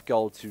making enough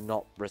gold to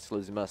not risk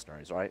losing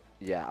mercenaries, right?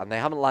 Yeah, and they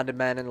haven't landed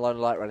men in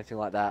Lonely Light or anything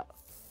like that.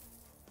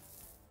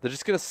 They're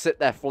just going to sit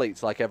their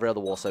fleets like every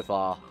other war so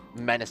far,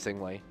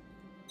 menacingly.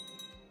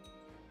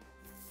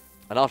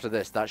 And after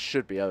this, that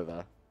should be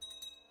over.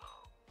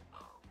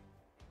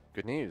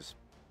 Good news.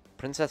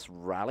 Princess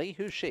Rally?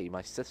 Who's she?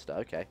 My sister,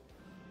 okay.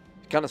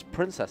 Count us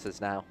princesses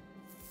now.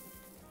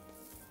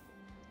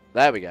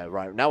 There we go.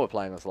 Right, now we're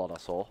playing as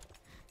Lodos Hor.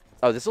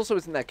 Oh, this also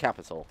isn't their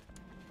capital.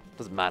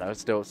 Doesn't matter.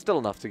 It's still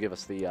enough to give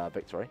us the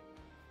victory.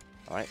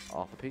 Alright,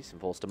 Arthur Peace,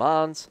 enforce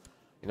demands.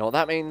 You know what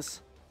that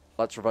means?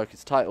 Let's revoke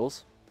his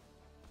titles.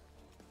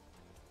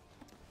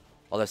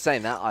 Although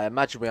saying that, I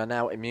imagine we are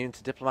now immune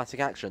to diplomatic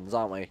actions,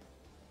 aren't we?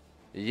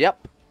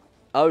 Yep.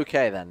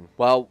 Okay then.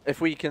 Well,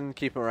 if we can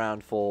keep him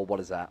around for,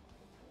 what is that?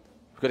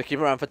 We've got to keep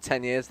him around for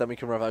 10 years, then we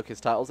can revoke his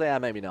titles. Yeah,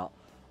 maybe not.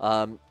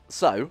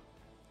 So,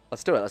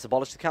 let's do it. Let's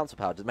abolish the council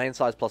power. Domain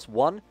size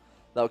 +1.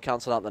 That will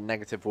cancel out the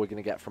negative we're going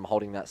to get from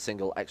holding that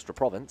single extra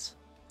province.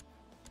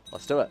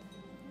 Let's do it.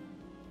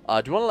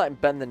 Do you want to let him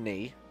bend the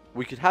knee?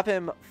 We could have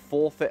him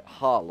forfeit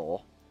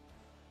Harlaw.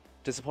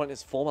 Disappoint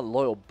his former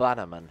loyal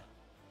bannerman.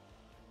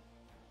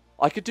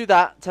 I could do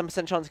that.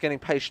 10% chance of getting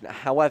patient.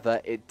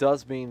 However, it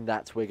does mean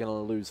that we're going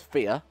to lose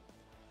fear.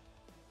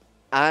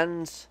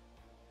 And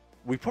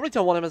we probably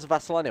don't want him as a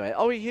vassal anyway.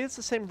 Oh, he has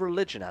the same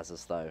religion as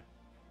us, though.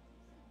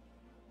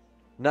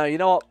 No, you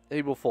know what?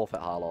 He will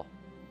forfeit Harlaw.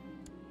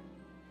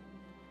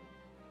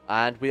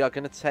 And we are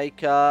going to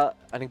take an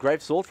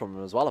engraved sword from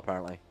him as well,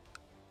 apparently.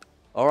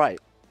 Alright.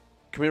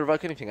 Can we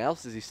revoke anything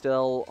else? Is he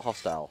still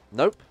hostile?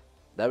 Nope.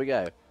 There we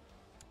go.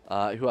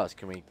 Who else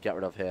can we get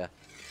rid of here?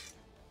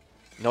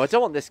 No, I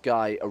don't want this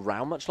guy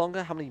around much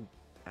longer. How many...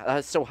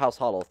 still House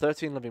Harlaw.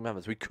 13 living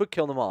members. We could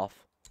kill them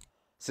off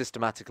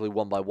systematically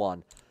one by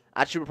one.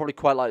 Actually, we're probably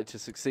quite likely to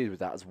succeed with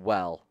that as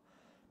well.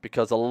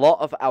 Because a lot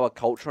of our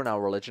culture and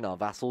our religion, our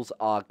vassals,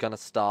 are going to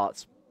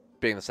start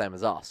being the same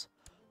as us.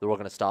 They're all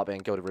going to start being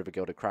Gilded Reaver,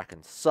 Gilded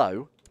Kraken.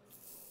 So,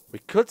 we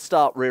could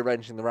start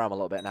rearranging the realm a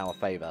little bit in our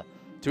favour.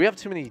 Do we have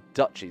too many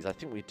duchies? I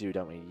think we do,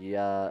 don't we?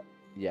 Yeah,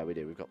 we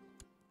do. We've got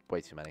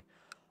way too many.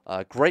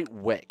 Great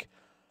Wick.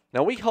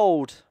 Now, we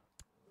hold...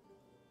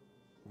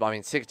 I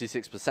mean,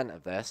 66%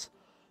 of this.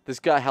 This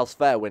guy, House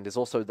Fairwind, is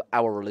also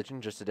our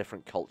religion, just a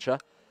different culture.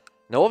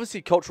 Now,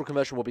 obviously, cultural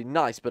conversion will be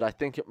nice, but I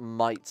think it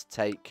might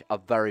take a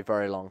very,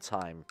 very long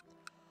time.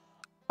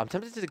 I'm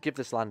tempted to give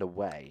this land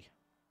away.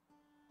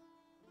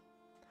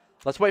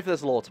 Let's wait for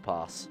this law to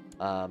pass.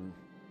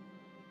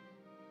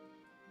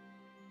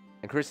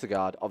 Increase the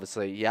guard,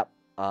 obviously, yep.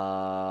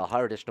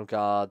 Hire additional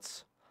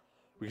guards.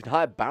 We can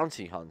hire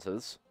bounty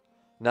hunters.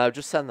 No,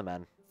 just send the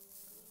men.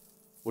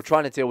 We're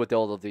trying to deal with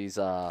all of these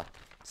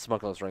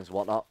smugglers' rings and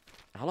whatnot.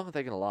 How long are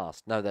they going to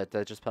last? No,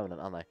 they're just permanent,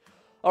 aren't they?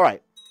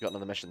 Alright, got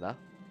another mission there.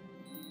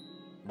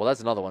 Well,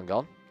 there's another one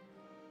gone.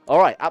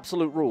 Alright,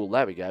 absolute rule.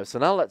 There we go. So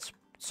now let's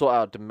sort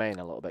out domain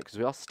a little bit, because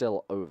we are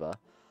still over.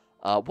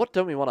 What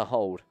don't we want to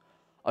hold?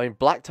 I mean,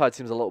 Black Tide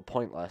seems a little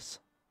pointless.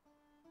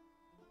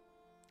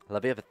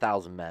 Levy of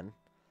 1,000 men.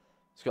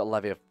 He's got a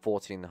levy of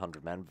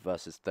 1,400 men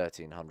versus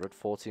 1,300.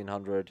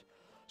 1,400.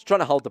 He's trying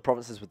to hold the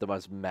provinces with the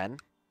most men.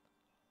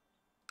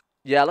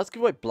 Yeah, let's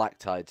give away Black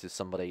Tide to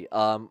somebody.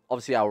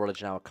 Obviously, our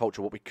religion, our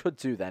culture. What we could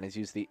do then is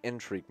use the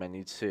intrigue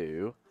menu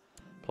to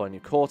employ a new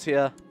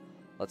courtier.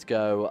 Let's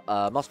go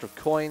Master of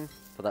Coin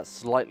for that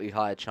slightly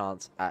higher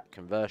chance at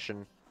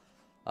conversion.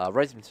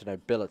 Raise him to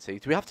nobility.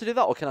 Do we have to do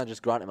that, or can I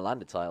just grant him a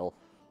landed title?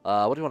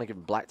 What do you want to give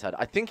him? Black Tide.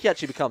 I think he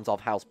actually becomes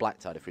of House Black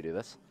Tide if we do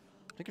this.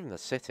 I'm going to give him the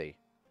city.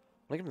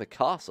 I'm going to give him the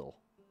castle.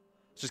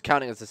 It's just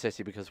counting as a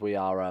city because we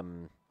are a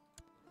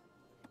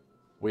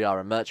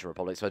merchant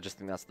republic, so I just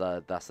think that's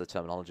the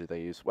terminology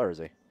they use. Where is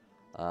he?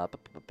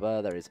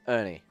 There he is.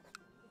 Ernie.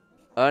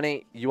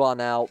 Ernie, you are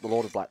now the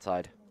Lord of Black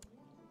Tide.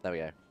 There we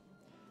go.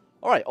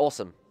 Alright,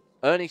 awesome.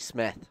 Ernie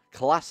Smith.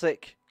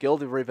 Classic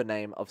Gilded Reaver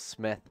name of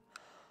Smith.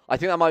 I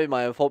think that might be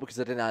my own fault because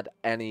I didn't add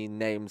any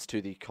names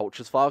to the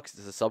cultures file because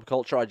it's a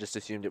subculture. I just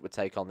assumed it would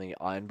take on the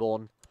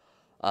Ironborn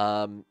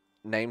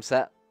name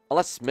set.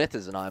 Unless Smith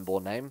is an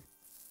Ironborn name.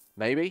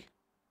 Maybe.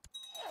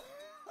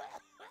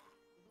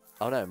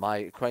 Oh no, my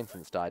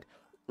acquaintance died.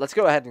 Let's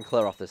go ahead and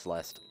clear off this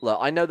list. Look,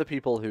 I know the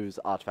people whose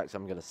artifacts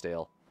I'm going to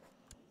steal.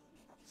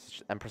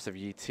 Empress of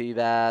Yi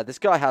there. This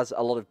guy has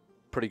a lot of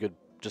pretty good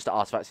just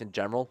artifacts in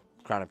general.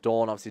 Crown of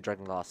Dawn, obviously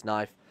Dragonglass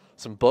Knife.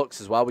 Some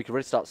books as well. We could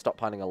really start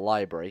stockpiling a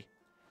library.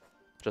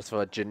 Just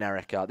for a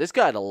generic... this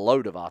guy had a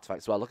load of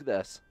artifacts as well. Look at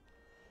this.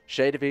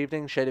 Shade of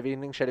Evening, Shade of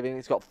Evening, Shade of Evening.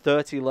 He's got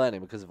 30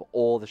 learning because of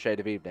all the Shade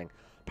of Evening.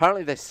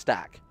 Apparently they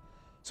stack.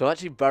 So I'm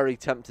actually very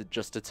tempted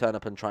just to turn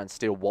up and try and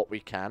steal what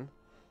we can.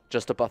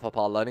 Just to buff up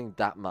our learning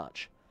that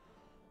much.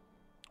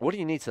 What do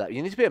you need to that?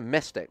 You need to be a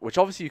mystic, which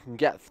obviously you can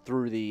get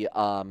through the...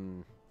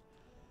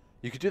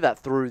 you could do that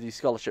through the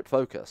scholarship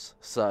focus.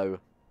 So...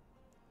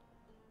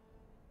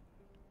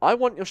 I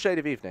want your Shade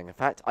of Evening. In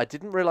fact, I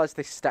didn't realize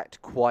they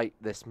stacked quite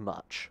this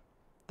much.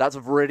 That's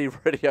really,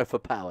 really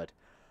overpowered.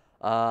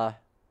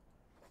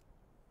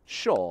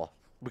 Sure.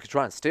 We could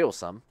try and steal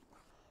some.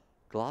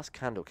 Glass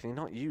Candle. Can you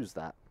not use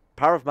that?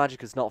 Power of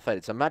Magic is not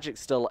faded. So magic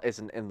still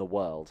isn't in the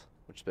world.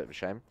 Which is a bit of a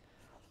shame.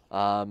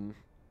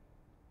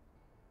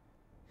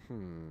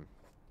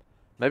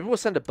 Maybe we'll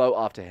send a boat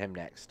after him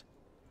next.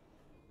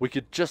 We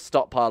could just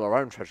stockpile our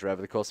own treasure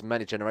over the course of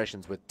many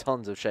generations with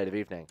tons of Shade of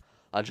Evening.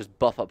 And just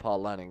buff up our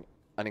learning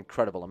an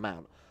incredible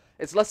amount.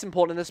 It's less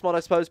important in this mod, I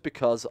suppose,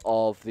 because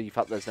of the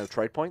fact that there's no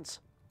trade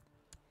points.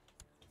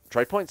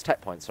 Trade points?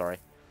 Tech points, sorry.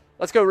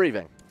 Let's go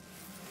reaving.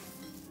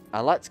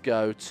 And let's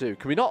go to...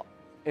 Can we not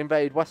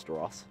invade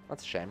Westeros?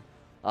 That's a shame.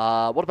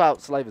 What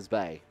about Slaver's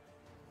Bay?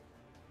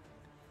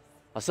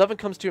 A servant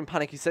comes to you in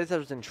panic. He says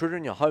there's an intruder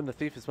in your home. The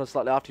thief is most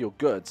likely after your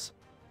goods.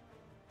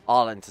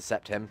 I'll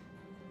intercept him.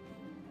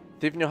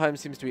 Thief in your home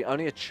seems to be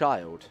only a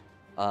child.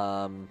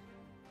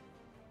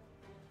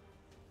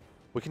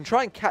 We can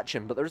try and catch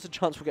him, but there is a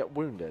chance we'll get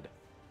wounded.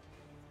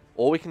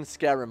 Or we can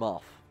scare him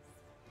off.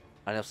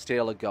 And he'll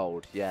steal a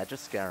gold. Yeah,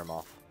 just scare him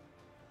off.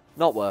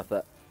 Not worth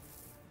it.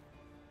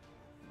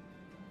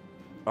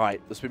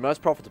 Alright, this will be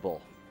most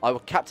profitable. I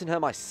will captain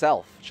her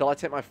myself. Shall I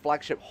take my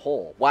flagship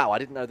whore? Wow, I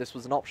didn't know this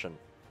was an option.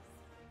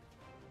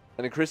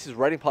 And increases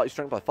raiding party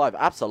strength by 5.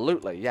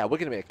 Absolutely. Yeah, we're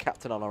going to be a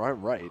captain on our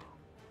own raid.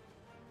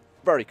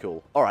 Very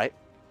cool. Alright.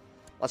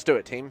 Let's do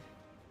it, team.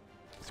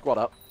 Squad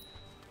up.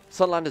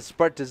 Sunlanders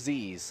spread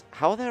disease.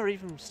 How are there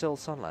even still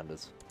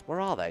Sunlanders?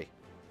 Where are they?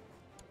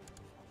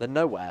 They're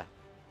nowhere.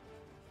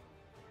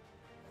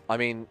 I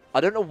mean,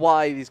 I don't know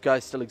why these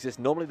guys still exist.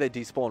 Normally they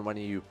despawn when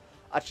you...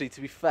 Actually, to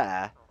be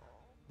fair,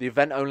 the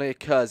event only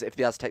occurs if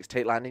the Aztecs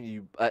take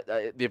landing.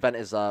 The event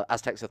is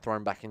Aztecs are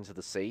thrown back into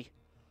the sea.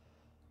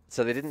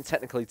 So they didn't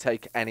technically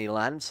take any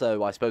land,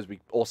 so I suppose we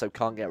also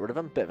can't get rid of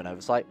them. Bit of an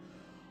oversight.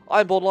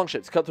 Ironborn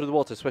longships cut through the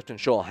water, swift and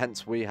sure.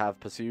 Hence, we have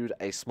pursued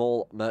a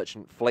small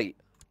merchant fleet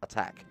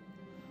attack.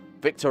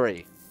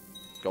 Victory.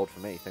 Gold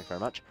for me, thank you very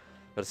much.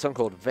 Got a son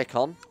called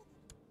Vicon.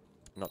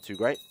 Not too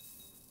great.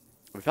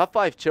 We've had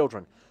 5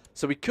 children.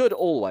 So we could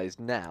always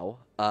now...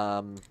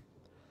 there's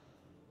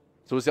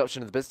always the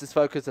option of the business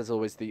focus. There's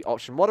always the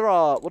option... What are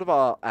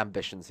our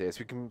ambitions here? So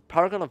we can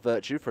Paragon of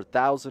Virtue for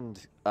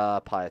 1,000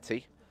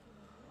 piety.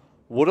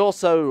 Would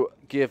also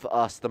give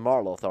us the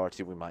moral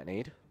authority we might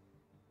need.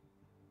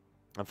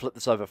 And flip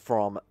this over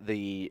from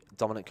the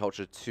dominant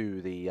culture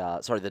to the...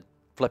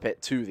 flip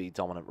it to the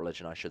dominant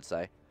religion, I should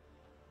say.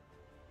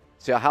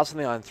 So our House on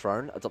the Iron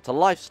Throne. Adopt a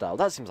lifestyle.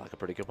 That seems like a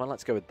pretty good one.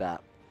 Let's go with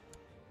that.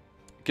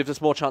 Gives us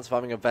more chance of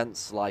having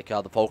events like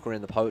the Valkyrie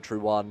and the Poetry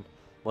one.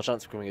 More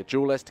chance of becoming a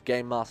duelist,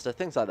 game master,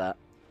 things like that.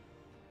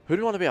 Who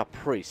do we want to be our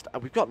priest?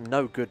 We've got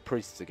no good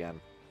priests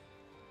again.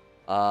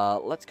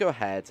 Let's go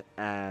ahead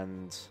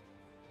and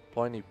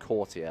employ a new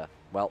courtier.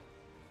 Well,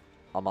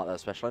 I'll mark that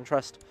as special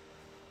interest.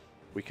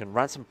 We can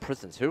ransom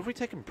prisoners. Who have we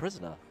taken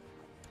prisoner?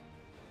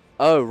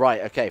 Oh,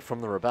 right, okay, from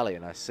the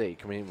rebellion, I see.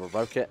 Can we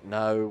revoke it?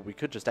 No, we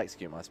could just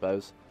execute him, I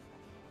suppose.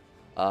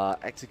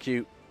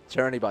 Execute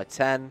tyranny by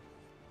 10.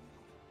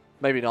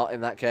 Maybe not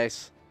in that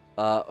case.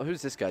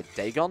 Who's this guy?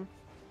 Dagon?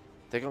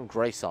 Dagon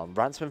Grayson.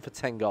 Ransom him for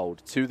 10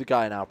 gold to the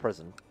guy in our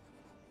prison.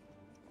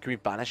 Can we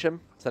banish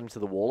him? Send him to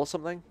the wall or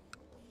something?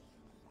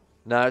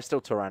 No, it's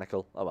still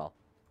tyrannical. Oh well.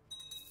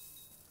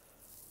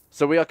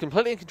 So we are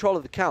completely in control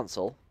of the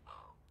council.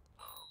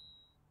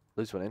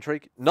 Lose to an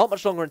intrigue. Not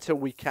much longer until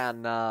we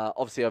can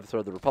obviously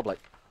overthrow the Republic.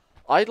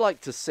 I'd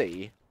like to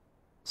see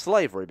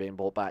slavery being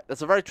brought back.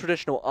 That's a very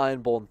traditional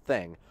ironborn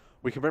thing.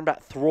 We can bring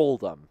back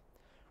thraldom,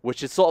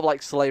 which is sort of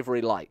like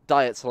slavery light.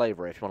 Diet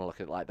slavery, if you want to look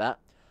at it like that.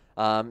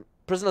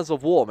 Prisoners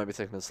of war may be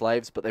taken as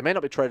slaves, but they may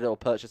not be traded or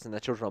purchased and their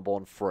children are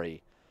born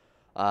free.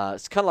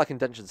 It's kind of like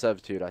indentured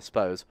servitude, I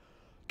suppose.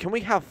 Can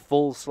we have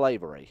full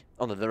slavery?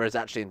 Oh no, there is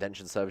actually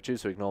indentured servitude,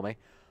 so ignore me.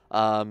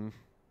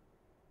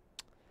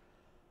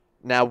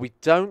 Now, we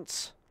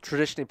don't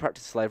traditionally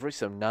practice slavery,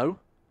 so no.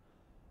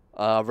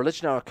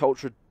 Religion or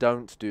culture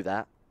don't do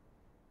that.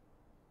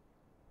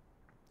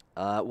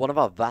 One of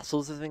our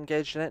vassals is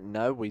engaged in it.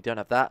 No, we don't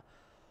have that.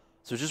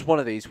 So just one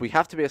of these. We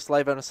have to be a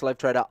slave owner, slave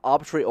trader,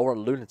 arbitrary, or a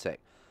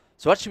lunatic.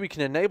 So actually we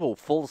can enable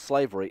full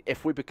slavery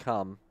if we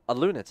become a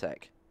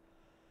lunatic.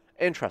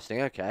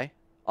 Interesting, okay.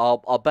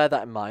 I'll bear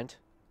that in mind.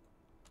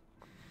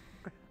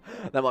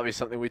 That might be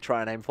something we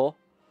try and aim for.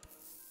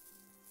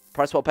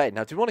 Price well paid.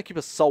 Now, do we want to keep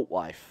a salt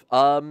wife?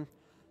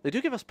 They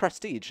do give us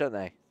prestige, don't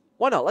they?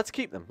 Why not? Let's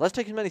keep them. Let's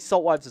take as many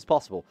salt wives as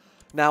possible.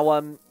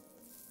 Now,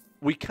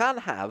 we can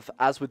have,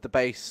 as with the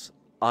base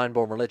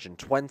Ironborn religion,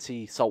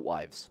 20 salt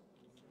wives.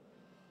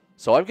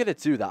 So I'm going to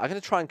do that. I'm going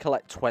to try and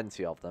collect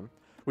 20 of them.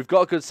 We've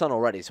got a good son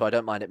already, so I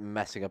don't mind it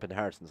messing up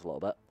inheritance a little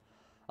bit.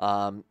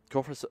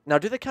 Go for a... Now,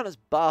 do they count as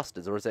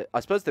bastards, or is it...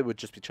 I suppose they would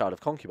just be child of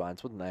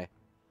concubines, wouldn't they?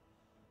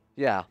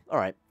 Yeah,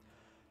 alright.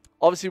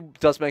 Obviously, it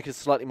does make us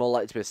slightly more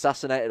likely to be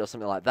assassinated or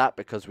something like that,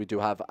 because we do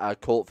have a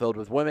court filled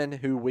with women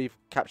who we've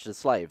captured as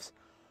slaves.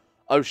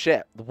 Oh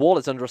shit, the wall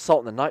is under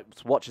assault and the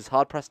Night's Watch is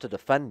hard-pressed to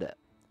defend it.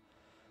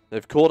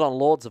 They've called on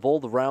lords of all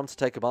the realm to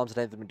take up arms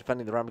and aid them in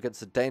defending the realm against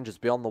the dangers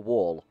beyond the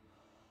wall.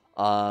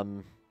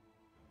 No?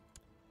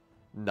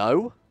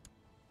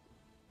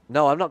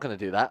 No, I'm not going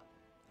to do that.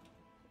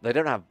 They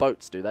don't have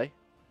boats, do they?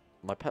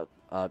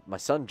 My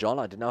son John,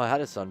 I didn't know I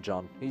had a son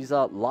John. He's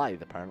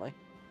lithe, apparently.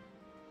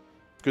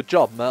 Good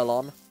job,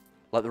 Merlon.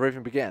 Let the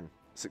raving begin.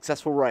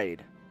 Successful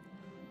raid.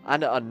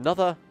 And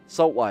another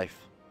salt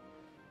wife.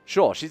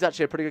 Sure, she's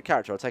actually a pretty good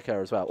character. I'll take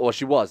her as well. Or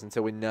she was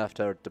until we nerfed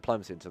her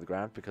diplomacy into the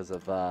ground because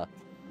of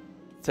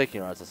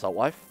taking her as a salt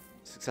wife.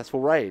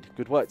 Successful raid.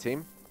 Good work,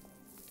 team.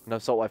 No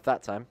salt wife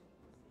that time.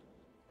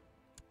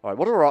 Alright,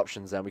 what are our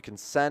options then? We can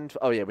send...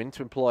 Oh yeah, we need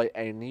to employ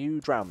a new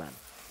drow man.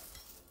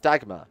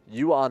 Dagmar,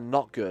 you are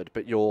not good,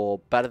 but you're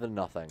better than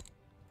nothing.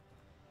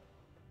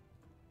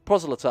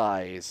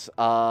 Proselytize.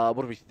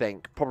 What do we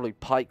think? Probably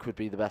Pike would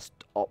be the best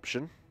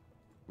option.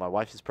 My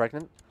wife is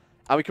pregnant.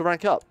 And we can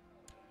rank up.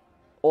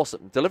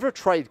 Awesome. Deliver a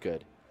trade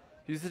good.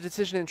 Use the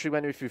decision entry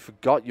menu if you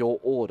forgot your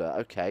order.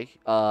 Okay.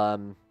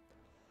 So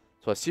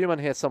I assume on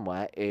here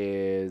somewhere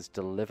is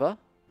deliver.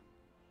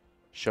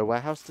 Show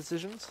warehouse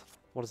decisions.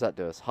 What does that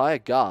do us? Hire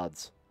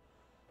guards.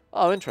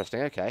 Oh,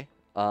 interesting. Okay.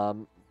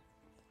 What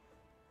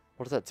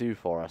does that do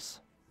for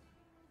us?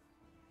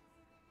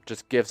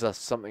 Just gives us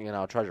something in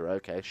our treasure.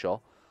 Okay,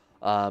 sure.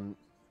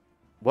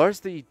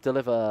 Where's the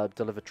deliver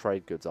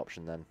trade goods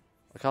option then?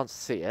 I can't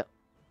see it.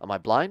 Am I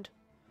blind?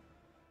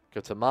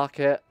 Go to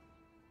market.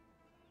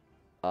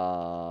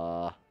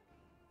 Okay,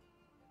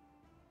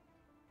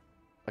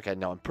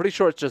 no, I'm pretty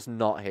sure it's just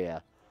not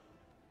here.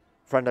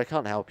 Friend, I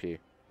can't help you.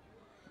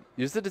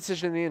 Use the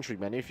decision in the intrigue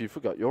menu if you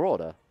forgot your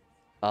order.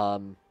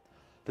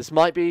 This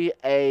might be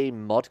a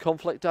mod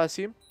conflict, I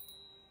assume.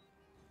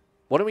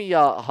 Why don't we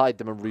hide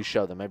them and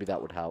re-show them? Maybe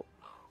that would help.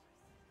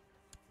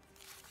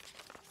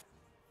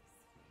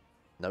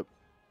 Nope.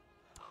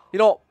 You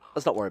know what?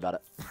 Let's not worry about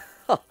it.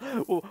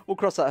 we'll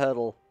cross that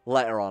hurdle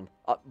later on.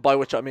 By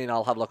which I mean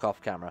I'll have a look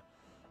off camera.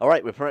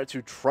 Alright, we're promoted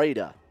to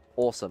trader.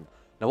 Awesome.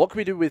 Now what can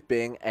we do with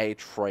being a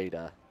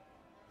trader?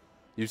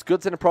 Use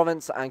goods in a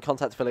province and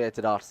contact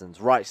affiliated artisans.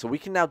 Right, so we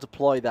can now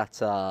deploy that,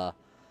 what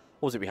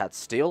was it, we had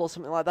steel or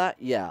something like that?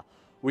 Yeah.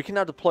 We can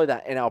now deploy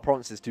that in our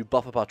provinces to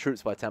buff up our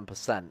troops by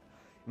 10%.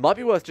 Might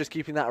be worth just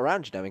keeping that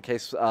around, you know, in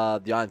case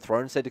the Iron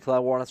Throne, say,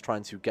 declare war on us,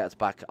 trying to get us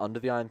back under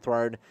the Iron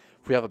Throne.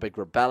 If we have a big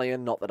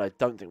rebellion, not that I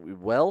don't think we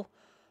will.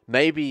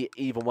 Maybe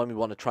even when we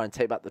want to try and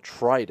take back the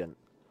Trident.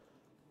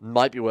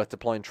 Might be worth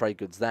deploying trade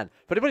goods then.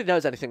 If anybody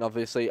knows anything,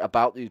 obviously,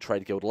 about the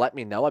Trade Guild, let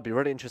me know. I'd be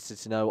really interested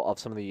to know of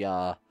some of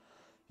the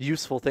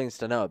useful things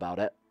to know about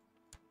it.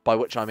 By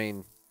which I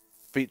mean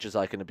features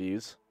I can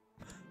abuse.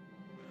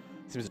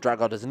 Seems the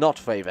Dragod does not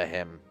favour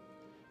him.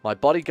 My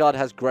bodyguard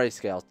has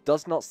grayscales.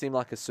 Does not seem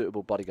like a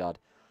suitable bodyguard.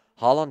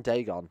 Harlon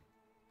Dagon.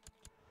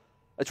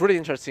 It's really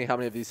interesting how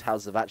many of these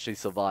houses have actually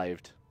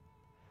survived.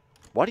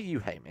 Why do you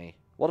hate me?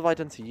 What have I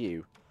done to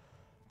you?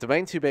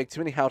 Domain too big,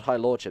 too many held high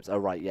lordships. Oh,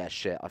 right, yeah,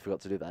 shit. I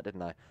forgot to do that,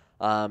 didn't I?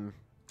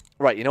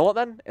 Right, you know what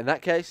then? In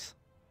that case,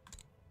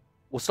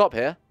 we'll stop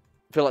here.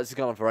 I feel like this has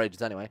gone on for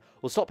ages anyway.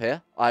 We'll stop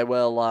here. I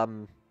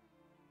will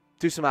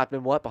do some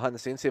admin work behind the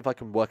scenes, see if I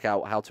can work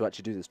out how to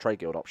actually do this trade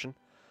guild option.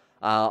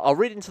 I'll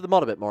read into the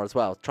mod a bit more as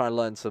well, try and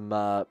learn some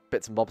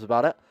bits and bobs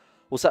about it.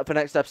 We'll set up for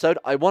next episode.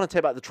 I want to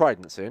take back the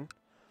Trident soon.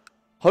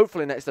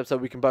 Hopefully next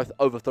episode we can both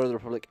overthrow the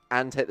Republic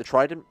and take the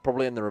Trident,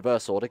 probably in the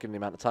reverse order, given the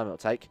amount of time it'll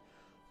take.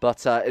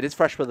 But it is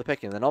fresh for the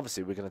picking, and then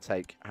obviously we're going to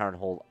take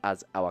Harrenhal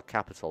as our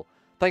capital.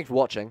 Thank you for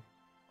watching.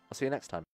 I'll see you next time.